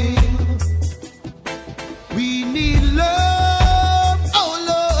time. We need love, oh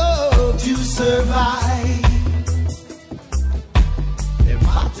love to survive. They're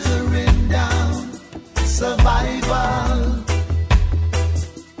battering down survival.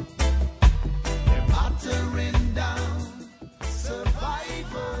 They're battering down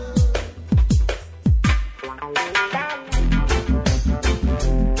survival.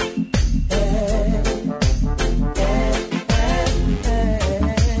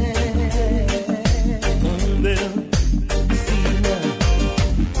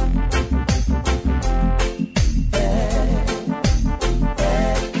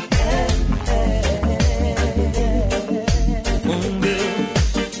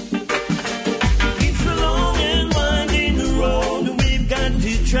 It's a long and winding road we've got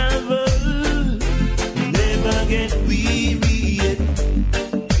to travel. Never get weary.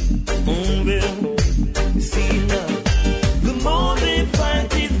 See now, the more they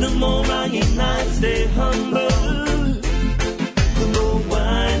fight is the more I stay humble. The more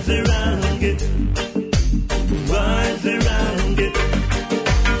wiser I get, the wiser I get.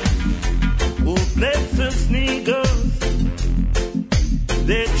 Oh, bless us niggers,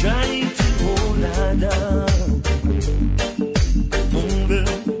 they're trying to hold her down.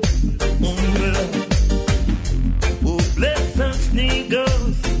 Oh, bless us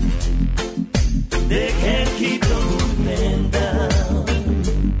niggers, they can't keep the movement down.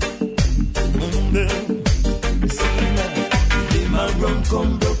 See now, they my rum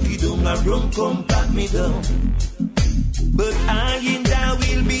come broke, do my rum come pat me down. But I and I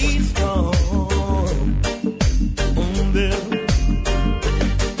will be strong.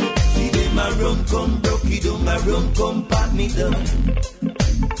 See, they my rum come broke, do my rum come pat me down.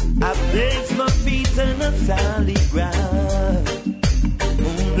 I place my feet on a solid ground.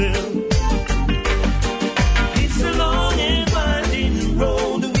 It's a long and winding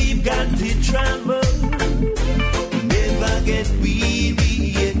road we've got to travel. Never get weary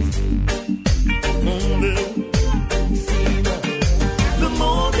yet. See now, the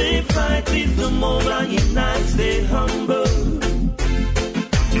more they fight is the more I stay humble.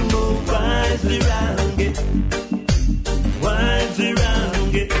 The more wiser I get, wiser I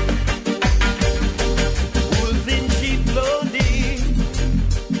get.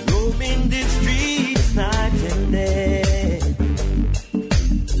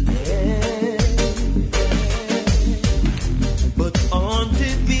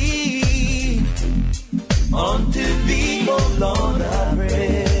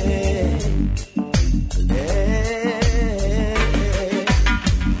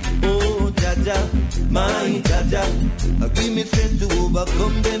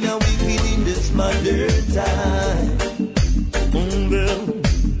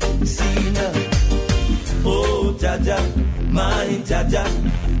 mind, Jaja.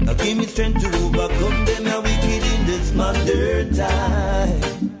 Now give me strength to overcome them and wicked in this modern time.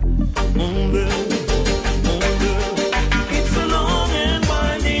 It's a long and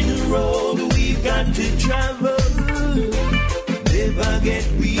winding road we got to travel. Never get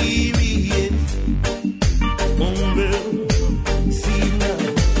weary yet. See now,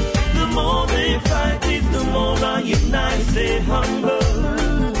 the more they fight is the more I unite, stay humble.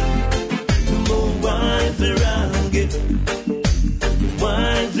 The more wiser I'll get,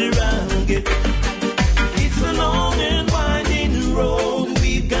 wiser I'll get. It's a long and winding road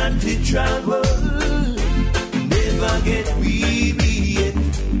we've got to travel. Never get weary yet,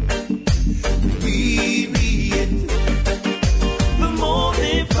 weary yet. The more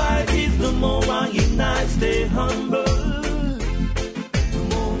they fight is the more I unite, stay humble. The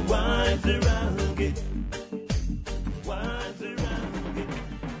more wiser I'll get, wiser I'll get.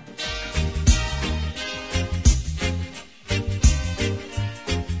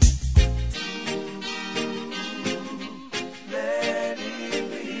 Let it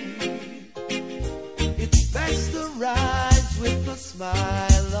be. It's best to rise with a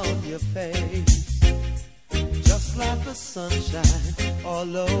smile on your face, just like the sunshine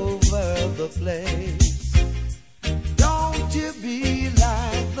all over the place. Don't you be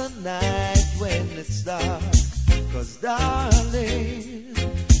like the night when it's dark, 'cause darling,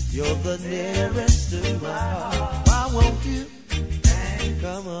 you're the nearest to my heart. Why won't you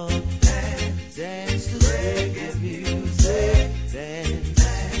come on, dance to reggae music, dance,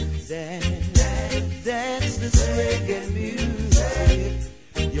 dance, dance to reggae music.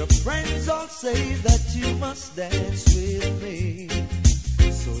 Your friends all say that you must dance with me,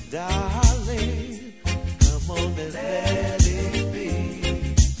 so darling, come on and let it be.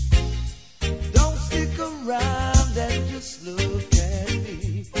 Don't stick around and just look at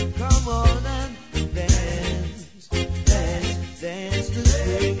me. Come on and dance, dance, dance to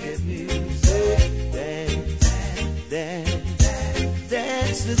reggae music, dance, dance,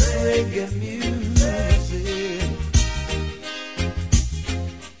 dance to reggae music.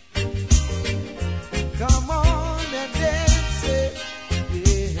 Come on and dance it,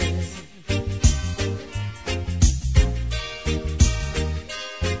 yeah.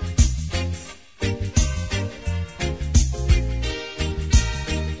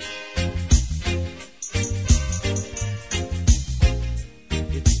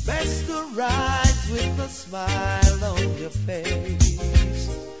 It's best to rise with a smile on your face,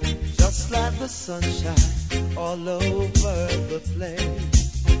 just like the sunshine all over the place.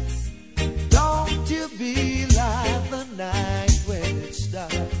 Don't you be like the night when it's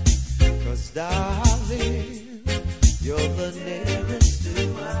dark, 'cause darling, you're the nearest to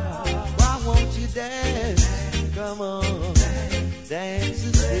my heart. Why won't you dance? Come on, dance to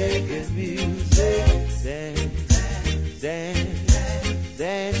reggae music, dance, dance,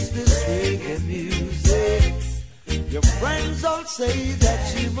 dance to reggae music. Your friends all say that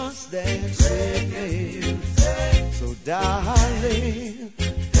you must dance with me, so darling,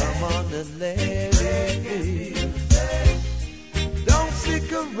 come on and let it be. Don't stick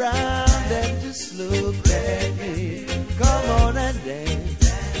around and just look at me. Come on and dance,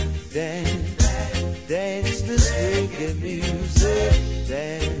 dance, dance this reggae music.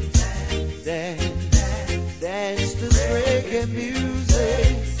 Dance, dance, dance this reggae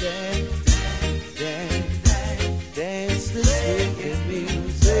music. Dance, dance, dance this reggae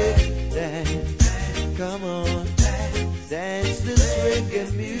music. Dance, come on, dance this reggae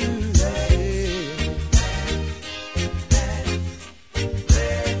music.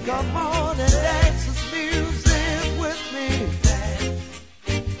 Come on and dance this music with me.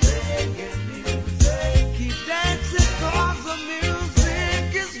 Keep dancing 'cause the music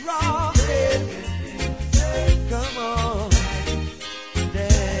is rocking. Come on,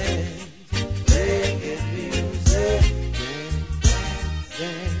 dance, reggae music.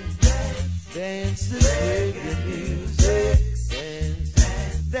 Dance, dance this reggae music. Dance,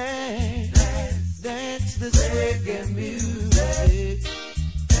 dance.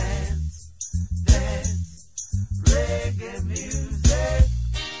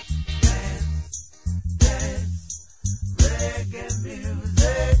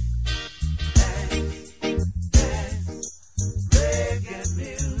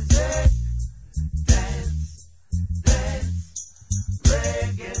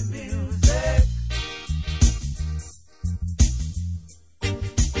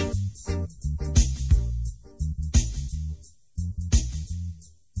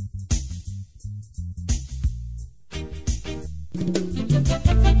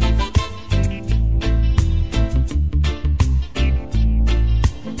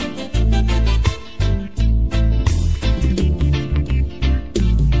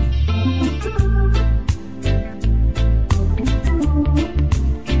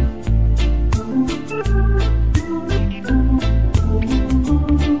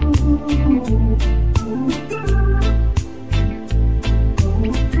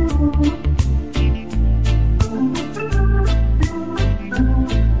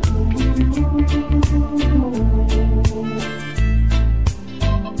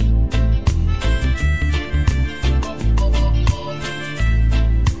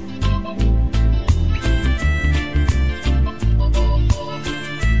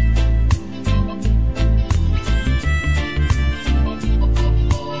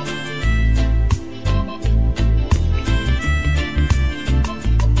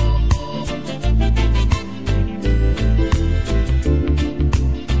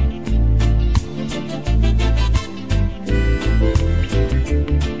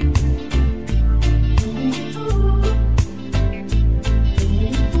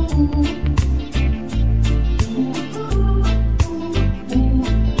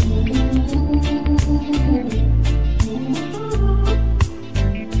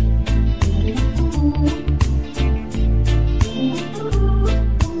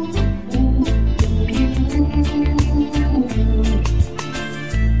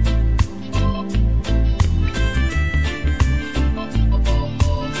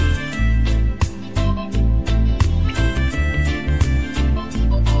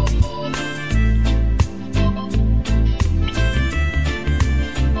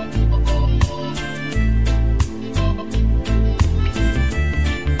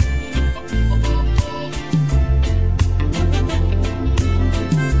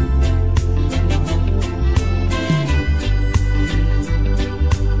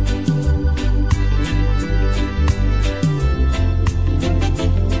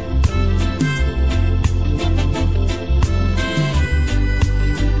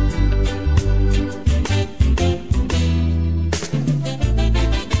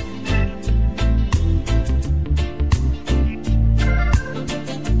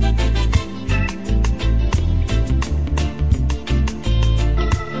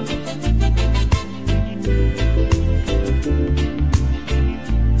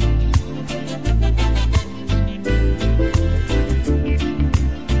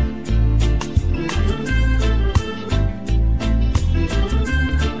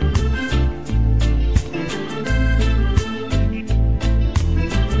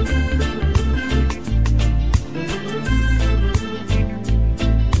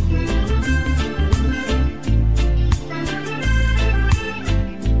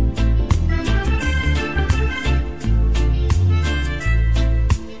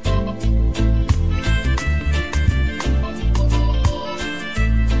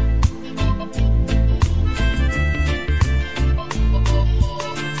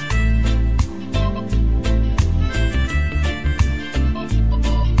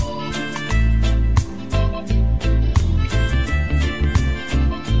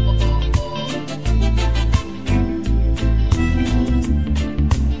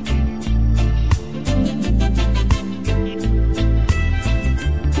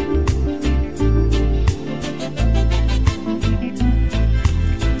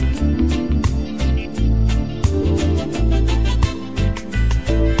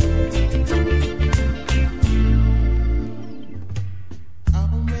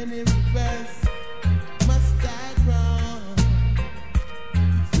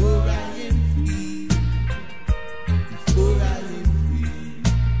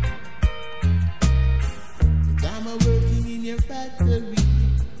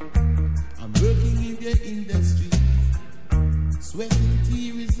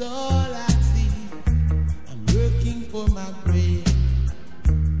 all I see. I'm working for my bread.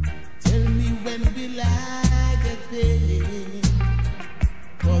 Tell me when will I get paid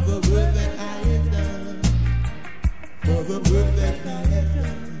for the work that I have done, for the work that I have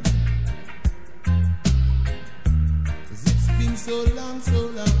done. 'Cause it's been so long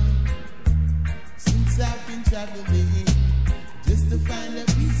since I've been traveling, just to find a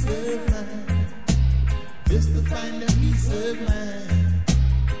peace of mind, just to find a peace of mind.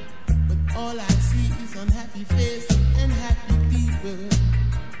 But all I see is unhappy faces and happy people,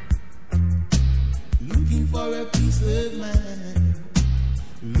 looking for a peace of mind,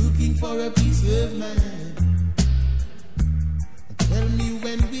 looking for a peace of mind. Tell me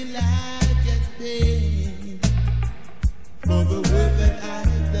when will I get paid for the work that I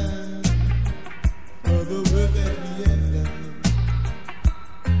have done, for the work that we have done.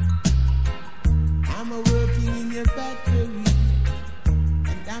 I'm working in your factory,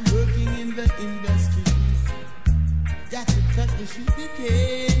 and I'm working in the industries. Got to cut the sugar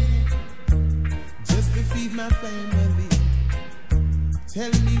cane just to feed my family.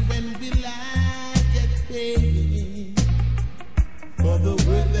 Tell me when will I get paid for the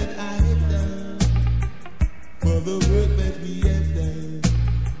work that I have done, for the work that we have done.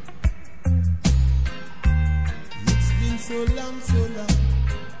 It's been so long.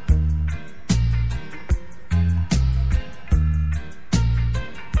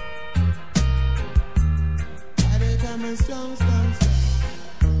 Gotta come and strong.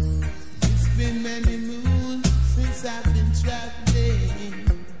 It's been many moons since I've been traveling,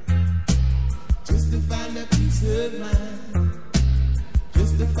 just to find a peace of mind,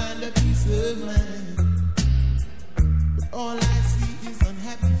 just to find a peace of mind. But all I see is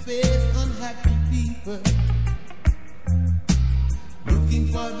unhappy face, unhappy people, looking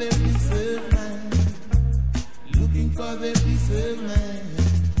for their peace of mind, looking for their peace of mind.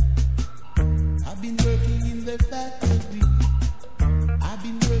 I've been working in the factory, I've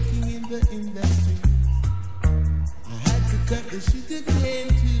been working in the industry. I had to cut the sugar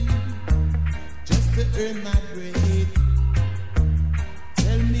cane too, just to earn my bread.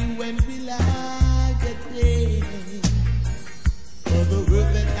 Tell me when will I get paid for the work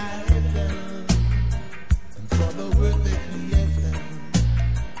that I have done, and for the work that we have done.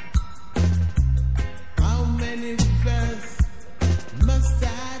 How many rivers must I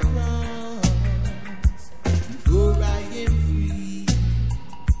cross before I am free,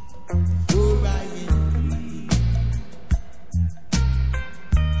 before I am free?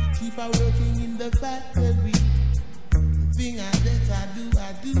 Keep on working in the factory. The thing I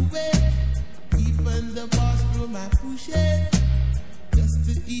do it. Even the boss room I push it, just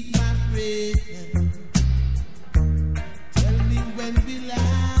to eat my bread. Tell me when will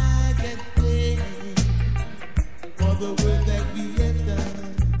I get paid for the work that we have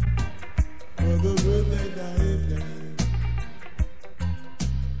done, for the work that I have done.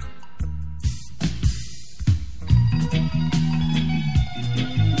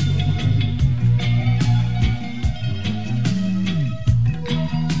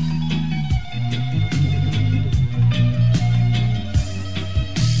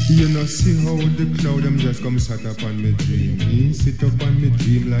 You know, see how the cloud them just come sat up on me dream. Sit up on me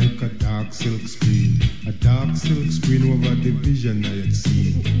dream like a dark silk screen. A dark silk screen over the vision I had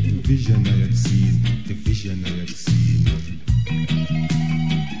seen. The vision I had seen. The vision I had seen.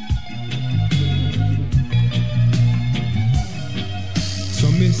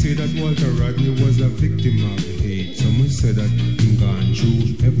 Some may say that Walter Rodney was a victim of hate. Some will say that he gone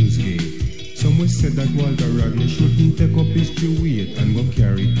through Heaven's Gate. Some will say that Walter Rodney shouldn't take up his true weight and go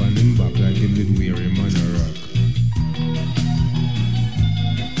carry it on him back like him did wear him on a rock.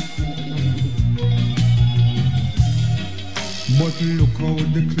 But look how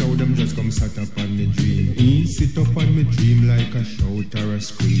the cloud them just come sat up on me dream. He sit up on me dream like a shout or a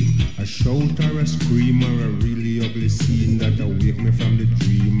scream. A shout or a scream or a really ugly scene that awake me from the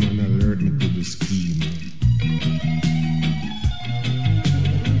dream and alert me to the scheme.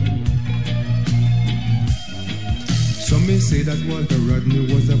 Some may say that Walter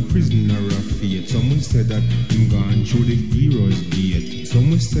Rodney was a prisoner of fate. Some will say that him gone through the hero's gate. Some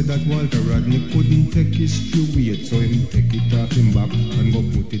will say that Walter Rodney couldn't take his true weight, so him take it off him back and go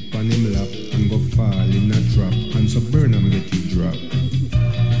put it on him lap and go fall in a trap and so burn him get it drop.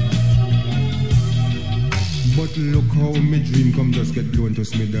 But look how me dream come just get blown to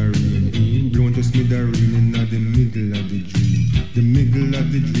smithereen. Blown to smithereen in the middle of the dream. The middle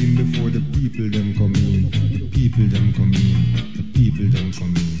of the dream before the people them come in. The people them come in. The people them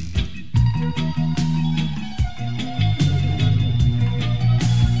come in.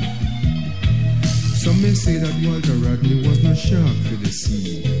 Some may say that Walter Rodney was not sharp for the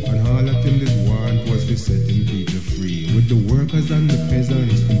sea. The workers and the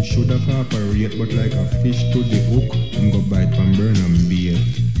peasants, them shoulda cooperate, but like a fish to the hook, them go bite from burn and bait.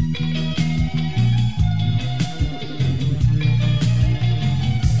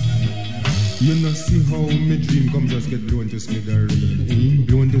 You know see how me dream come just get blown to smithereen.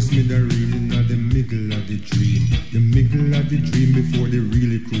 Blown to smithereen in the middle of the dream. The middle of the dream before the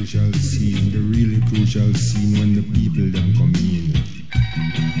really crucial scene. The really crucial scene when the people them come in.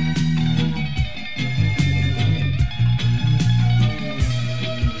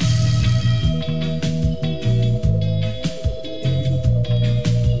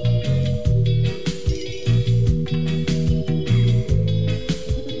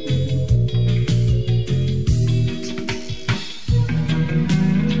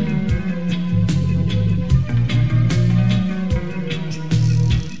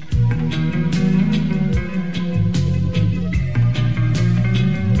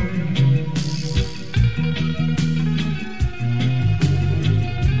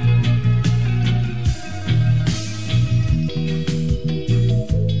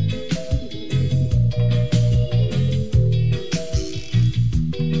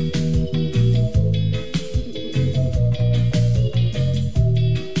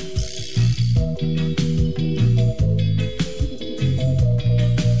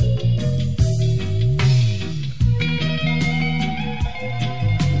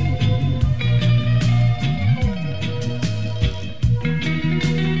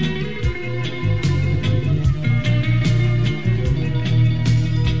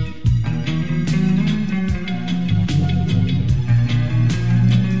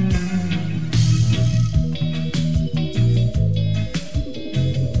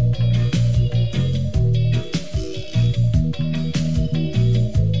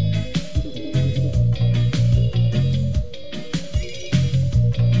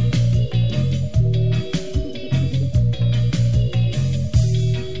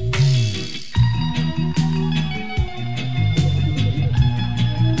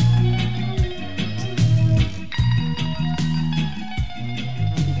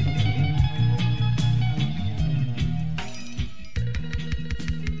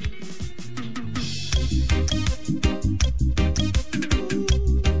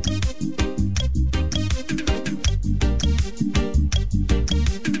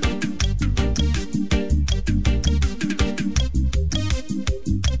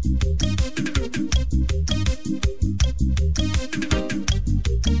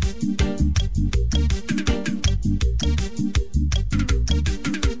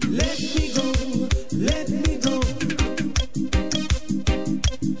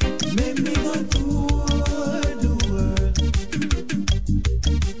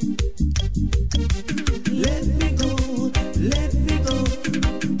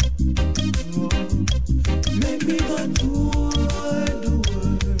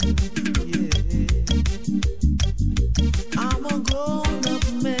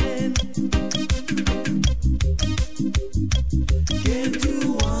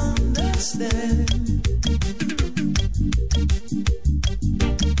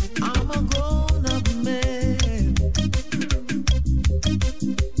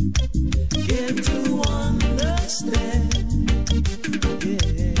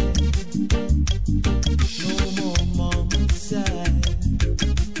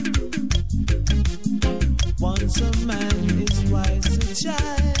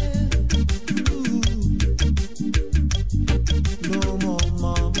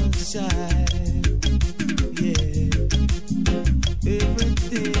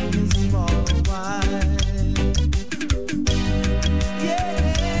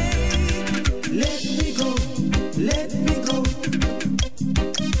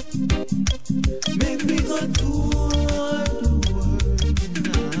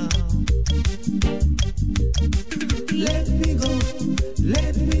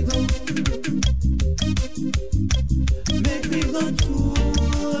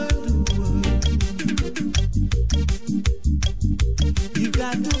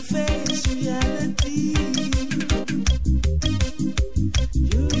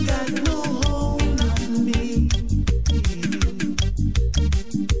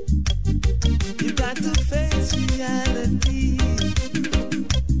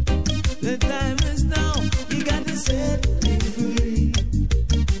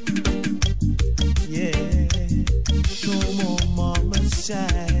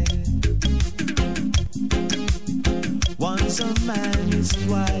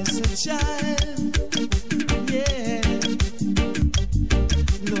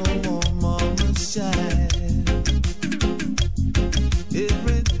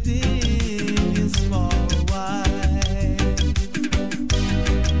 Everything is for a while.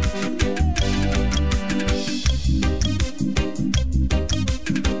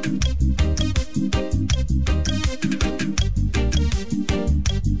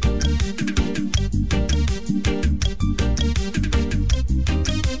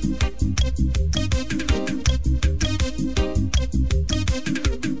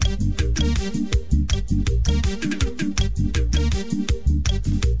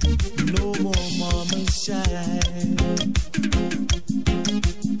 mama's child.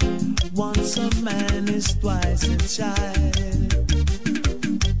 Once a man is twice a child.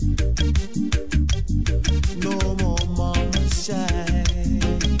 No more mama's child.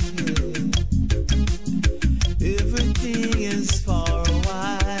 Everything is for a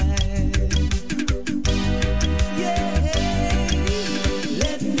while. Yeah,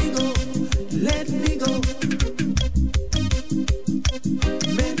 let me go, let me go.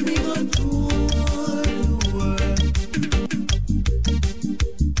 Let me go to the world.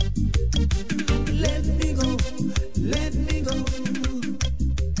 Let me go, let me go.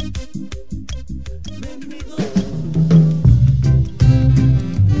 Let me go.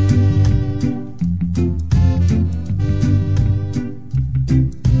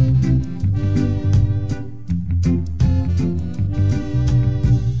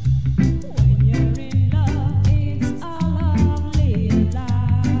 When you're in love, it's a lovely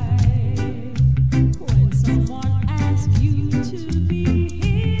life.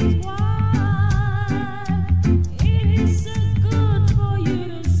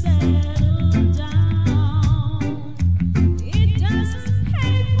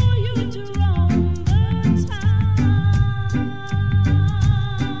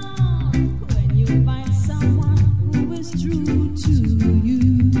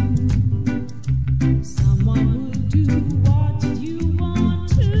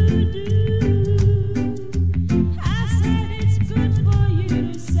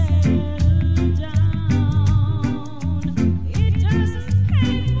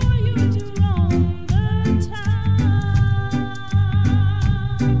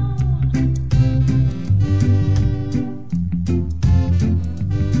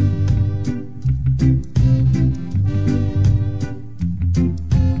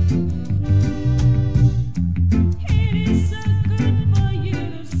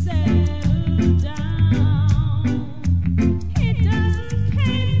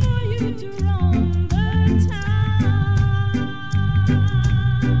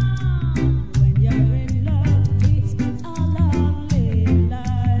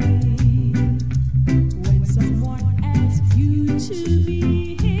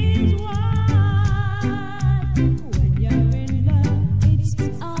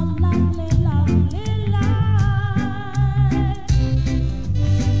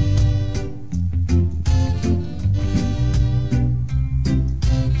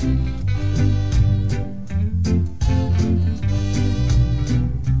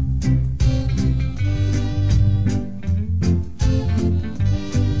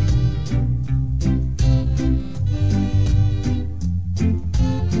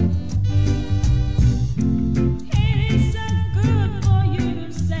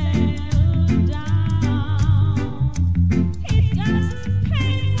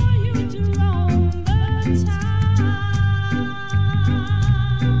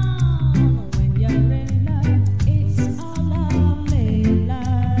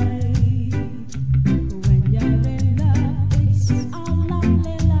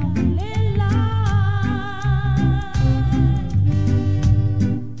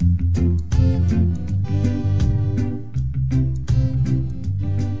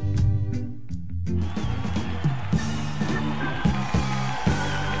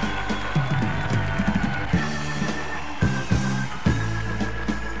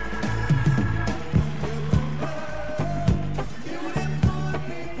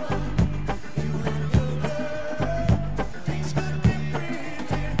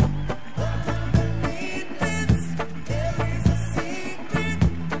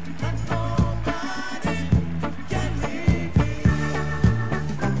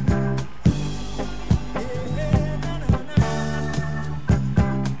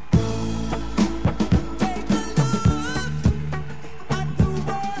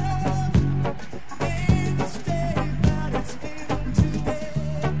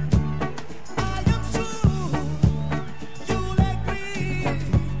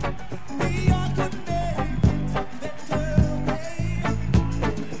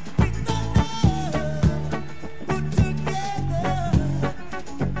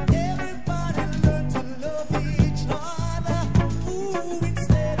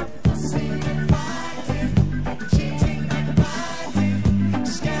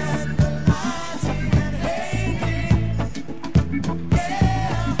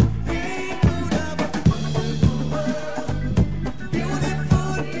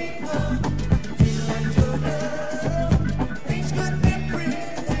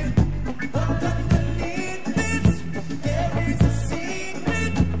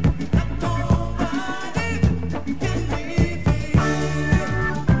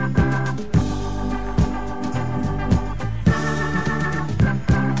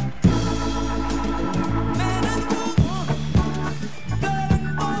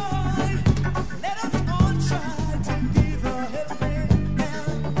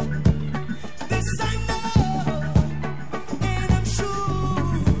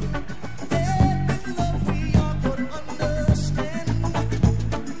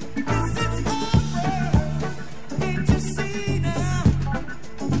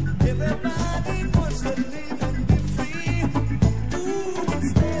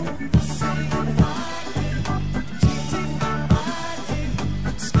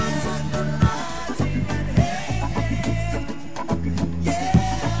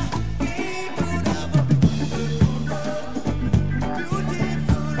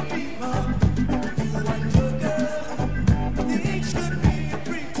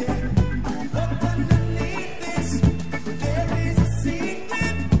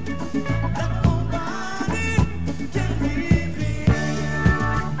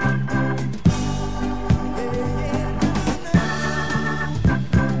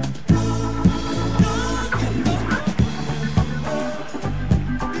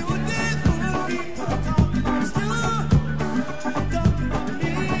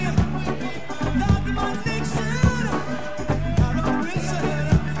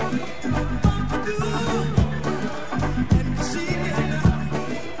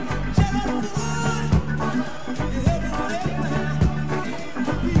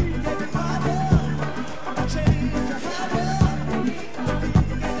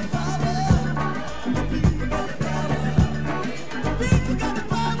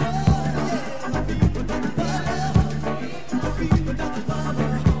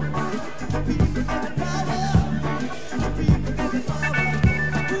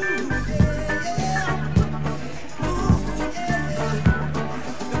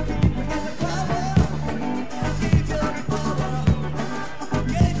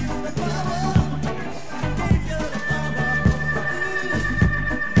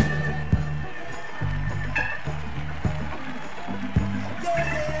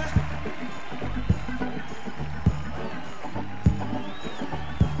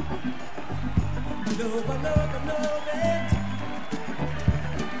 Love, I love, I love it.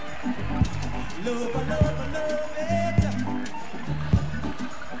 Love, I love, I love it.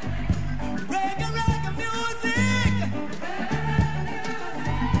 Reggae, reggae music.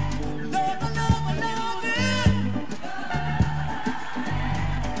 Love, I love, I love it.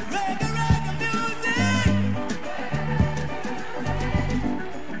 Reggae, reggae music.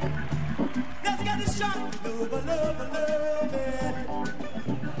 Let's get this shot. Love, I love, I love it.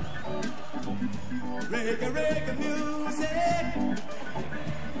 Reggae, reggae music.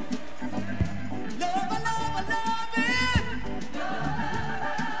 Love, I love, I love it.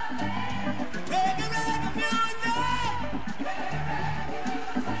 Reggae, reggae music.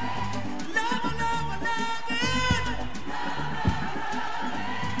 Love, I love, I love it.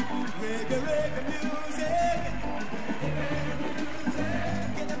 Reggae, reggae music.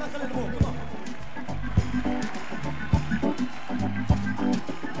 Get that back a little more, come on.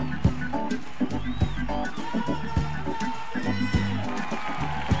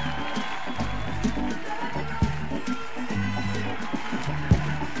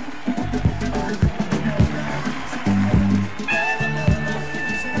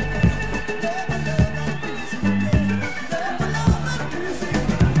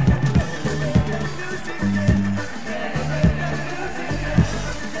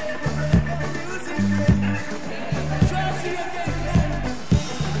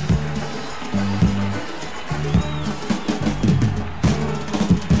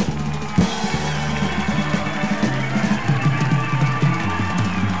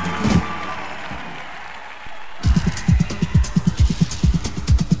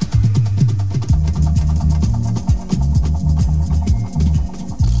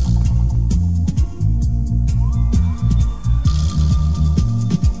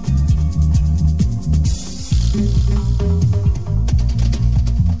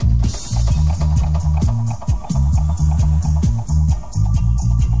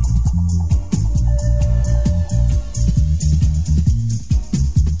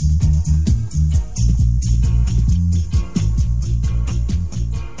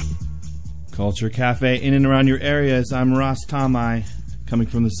 Culture Cafe in and around your areas. I'm RAS TOM-I, coming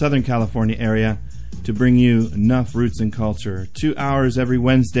from the Southern California area to bring you enough roots and culture. 2 hours every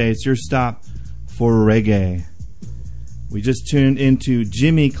Wednesday. It's your stop for reggae. We just tuned into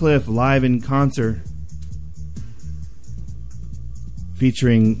Jimmy Cliff live in concert,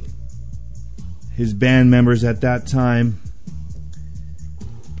 featuring his band members at that time.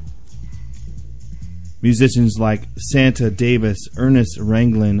 Musicians like Santa Davis, Ernest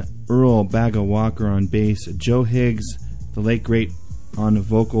Ranglin, Earl Bagga Walker on bass, Joe Higgs, the late great, on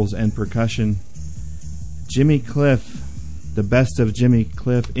vocals and percussion. Jimmy Cliff, the best of Jimmy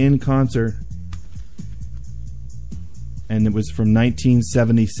Cliff in concert, and it was from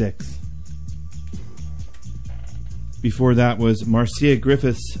 1976. Before that was Marcia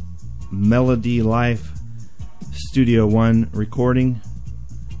Griffith's Melody Life Studio One recording.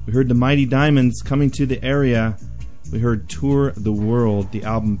 We heard the Mighty Diamonds coming to the area. We heard Tour the World, the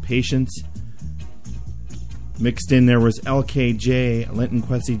album Patience. Mixed in there was LKJ, Linton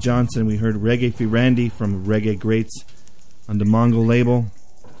Kwesi Johnson. We heard Reggae Firandi from Reggae Greats on the Mongol label.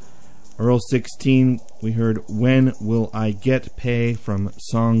 Earl 16, we heard When Will I Get Pay from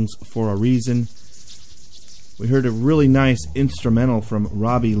Songs for a Reason. We heard a really nice instrumental from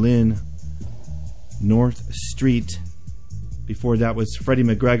Robbie Lynn, North Street. Before that was Freddie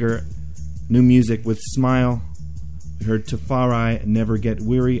McGregor, new music with Smile. We heard Tafari, Never Get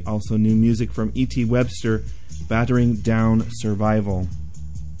Weary, also new music from E.T. Webster, Battering Down Survival.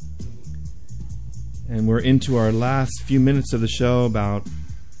 And we're into our last few minutes of the show, about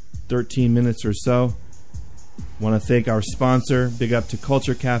 13 minutes or so. Want to thank our sponsor. Big up to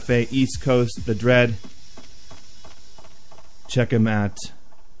Culture Cafe, East Coast, The Dread. Check him at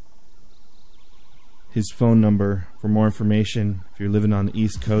his phone number for more information. If you're living on the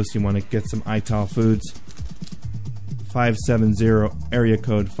East Coast, you want to get some Ital foods. 570 area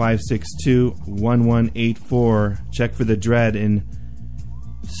code 562-1184. Check for The Dread in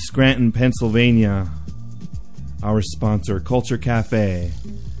Scranton, Pennsylvania. Our sponsor, Culture Cafe.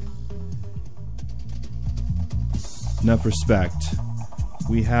 Enough respect.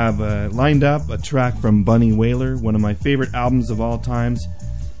 We have lined up a track from Bunny Wailer, one of my favorite albums of all times.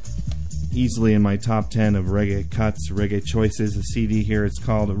 Easily in my top 10 of reggae cuts, reggae choices. The CD here, it's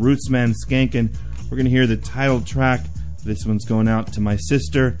called Rootsman Skankin'. We're going to hear the title track. This one's going out to my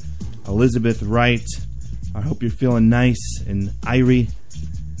sister, Elizabeth Wright. I hope you're feeling nice and irie.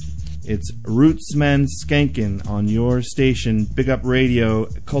 It's Rootsman Skankin' on your station, Big Up Radio,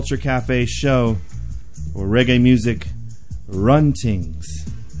 Culture Cafe show, where reggae music run tings.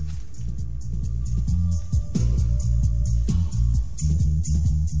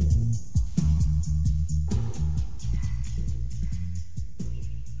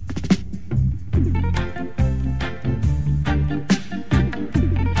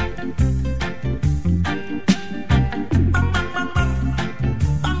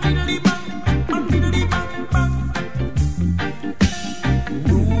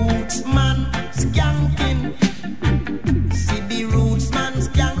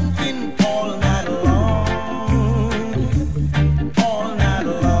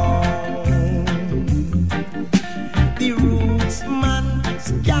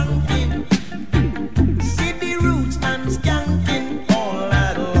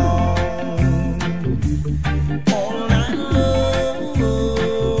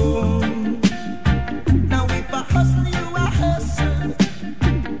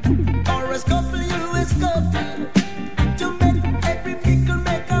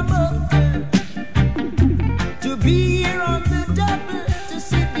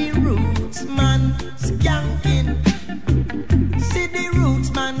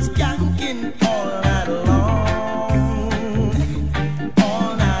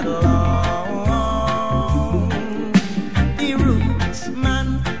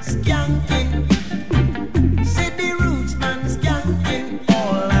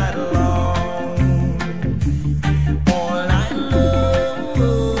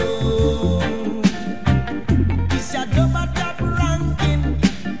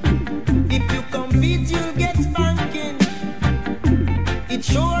 It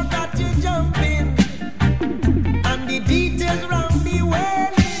sure got you jumping. And the details round the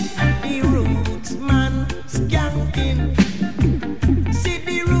world, the roots man skanking. See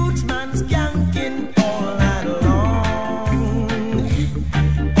the roots man skanking all night long.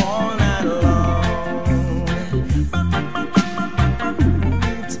 All night long.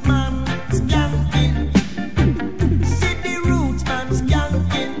 Roots man skanking. See the roots man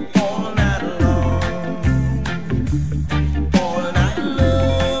skanking all night long. All night long.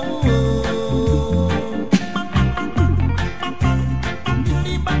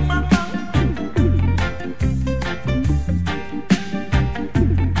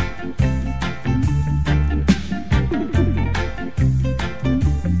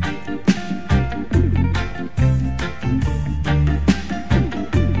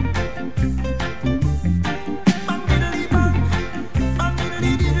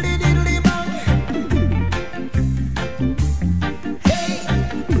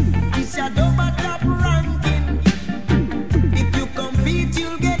 It's a double top ranking. If you compete,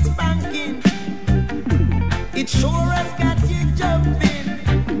 you'll get spanking. It sure has got you jumping.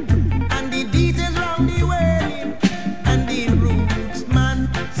 And the details round the whirling. And the roots man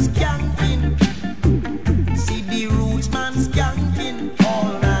skanking. See the roots man skanking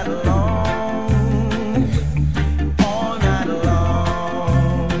all night long. All night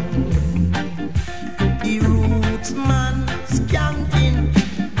long. The roots man skanking.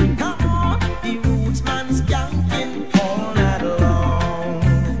 Come on, the roots man skanking all night long.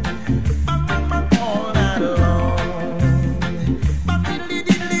 Bang, bang, bang, all night long. Bang, diddly,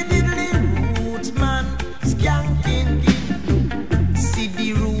 diddly, diddly, roots man skanking. See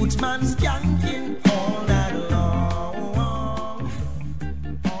the roots man skanking all night long.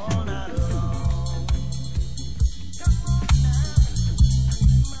 All night long.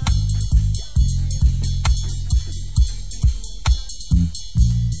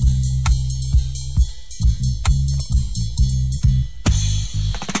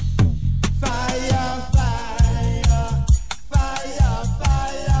 Fire, fire, fire, fire,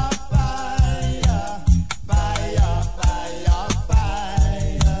 fire, fire,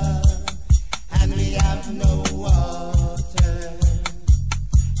 fire, and we have no water.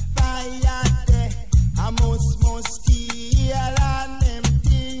 Fire, there, I must steal and them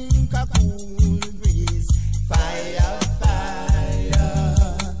think a cool breeze. Fire,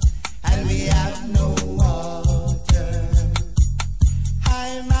 fire, and we have no water.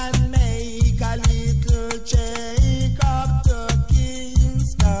 I man make a little check up to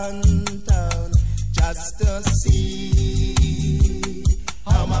Kingston town just to see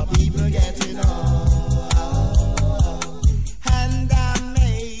how my people getting on. And I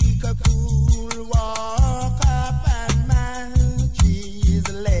make a cool walk up and my trees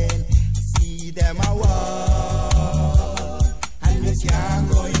lane, see them a walk, and we can't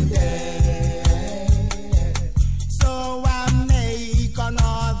go in there. So I make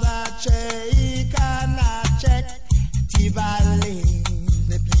another check and I check Tivoli.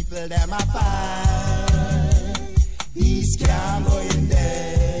 The people them a fight. These can't go in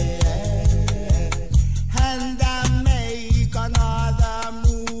there. And I make another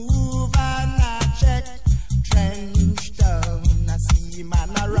move and I check Trench Town. I see man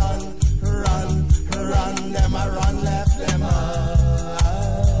a run, run, run. Them a run, left them up.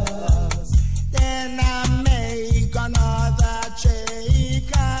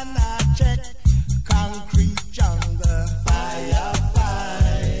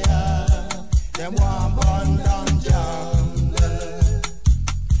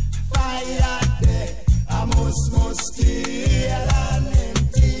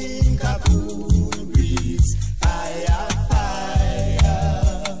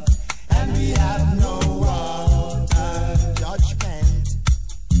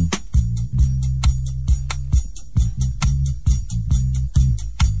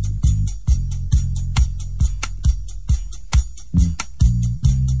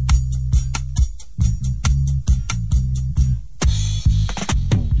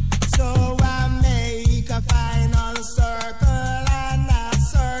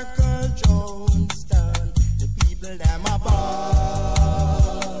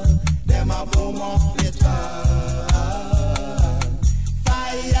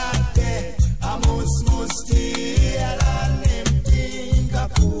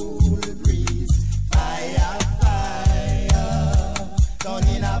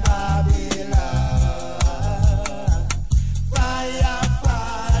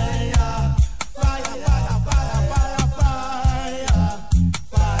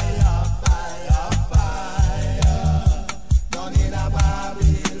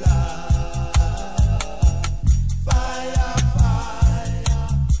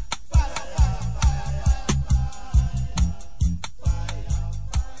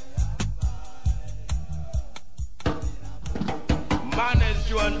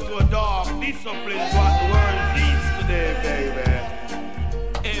 discipline is what the world needs today, baby.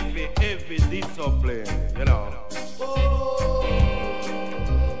 Every discipline, you know.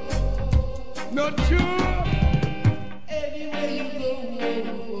 Not true. Anywhere you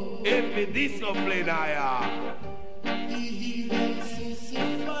go, every discipline I am.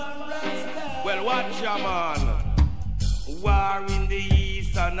 Well, watch ya, man. War in the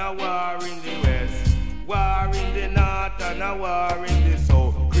east and a war in the west. War in the north and a war in the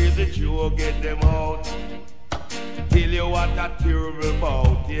south. Crazy Joe, get them out. Tell you what a terrible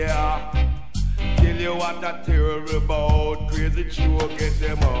bout, yeah. Tell you what a terrible bout. Crazy Joe, get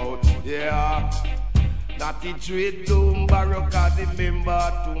them out, yeah. That it trade doom barrow, cause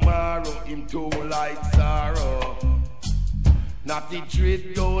remember tomorrow him too like sorrow. Not the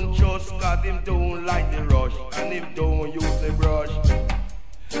trade don't just cause him don't like the rush, and him don't use the brush.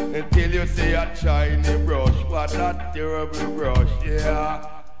 Until you say a shiny brush, what a terrible brush, yeah.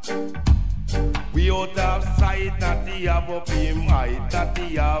 We out of sight, not the have up him height, not the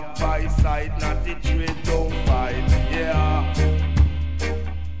have by sight, not the trade don't fight, yeah.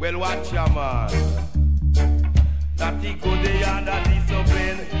 Well, watch your man. That he go there under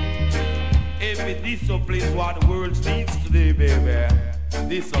discipline. Every discipline is what the world needs today, baby.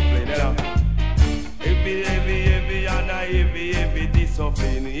 Discipline, you know. Every and every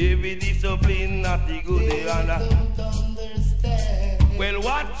discipline. Every discipline, that he go there under. Well,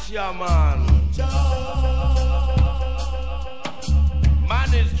 watch your man.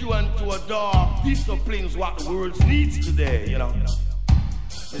 Man is due to a dog. Discipline is what the world needs today, you know.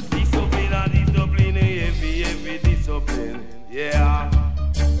 Discipline and discipline, every discipline, yeah.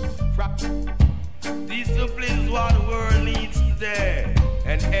 Discipline is what the world needs today,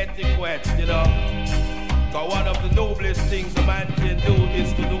 and etiquette, you know. Cause one of the noblest things a man can do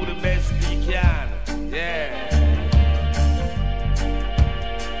is to do the best he can, yeah.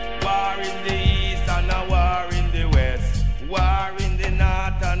 War in the east and a war in the west. War in the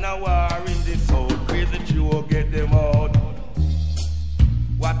north and a war in the south. Crazy Joe, get them out.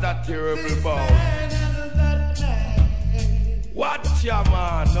 What a terrible bout. Watch your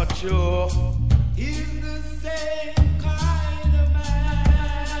man, not you. He's the same kind of man.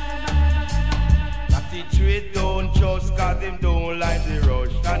 That he trade don't just cause him don't like the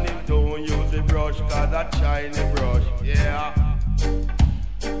rush, and him don't use the brush cause a shiny brush, yeah.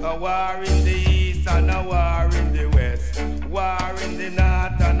 A war in the east and a war in the west. War in the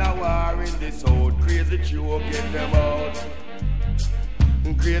north and a war in the south. Crazy Joe, get them out.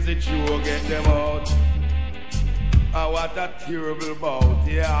 Crazy Joe, get them out. What a terrible bout,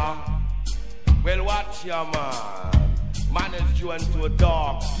 yeah. Well, watch your man. Man is due to a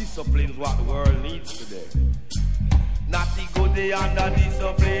dog. Discipline is what the world needs today. Not the go day under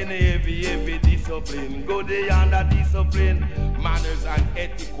discipline, every discipline. Go day under discipline, manners and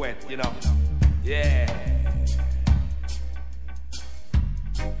etiquette, you know. Yeah.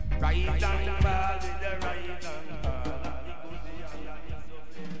 Right and ball with the right and ball.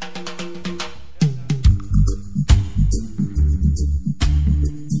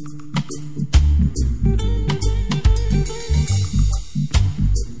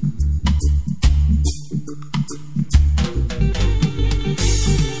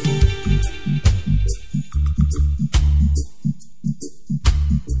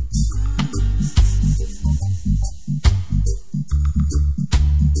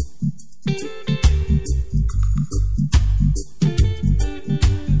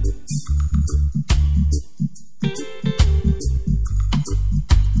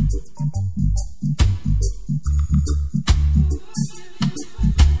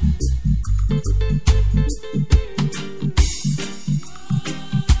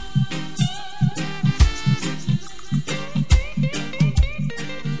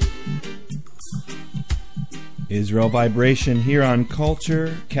 Israel Vibration here on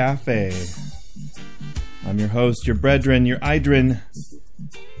Culture Cafe. I'm your host, your brethren, your idrin,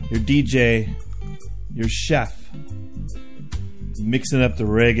 your DJ, your chef, mixing up the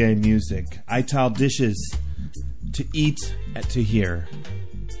reggae music. I tile dishes to eat and to hear.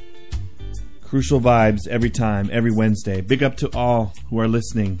 Crucial vibes every time, every Wednesday. Big up to all who are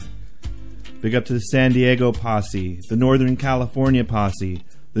listening. Big up to the San Diego posse, the Northern California posse,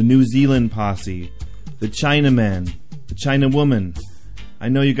 the New Zealand posse, the Chinaman, the China woman. I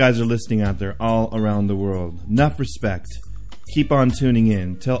know you guys are listening out there all around the world. Enough respect. Keep on tuning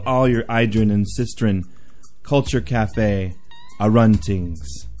in. Tell all your Idrin and Sistren Culture Cafe aruntings.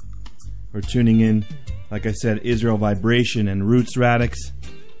 We're tuning in, like I said, Israel Vibration and Roots Reggae.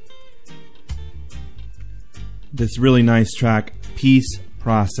 This really nice track, Peace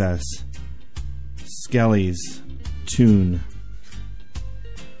Process. Skelly's tune.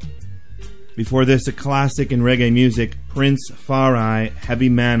 Before this, a classic in reggae music, Prince Farai, Heavy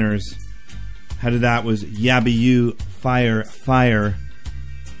Manners. Ahead of that was Yabby You, Fire, Fire.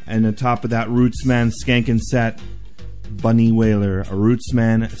 And on top of that, Rootsman Skankin' set, Bunny Wailer, a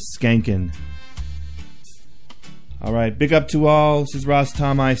Rootsman Skankin'. All right, big up to all. This is RAS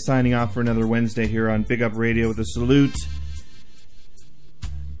TOM-I signing off for another Wednesday here on Big Up Radio with a salute.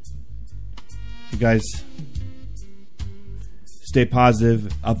 You guys stay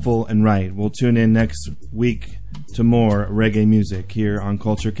positive, upful, and right. We'll tune in next week to more reggae music here on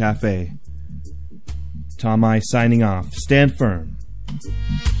Culture Cafe. TOM-I signing off. Stand firm.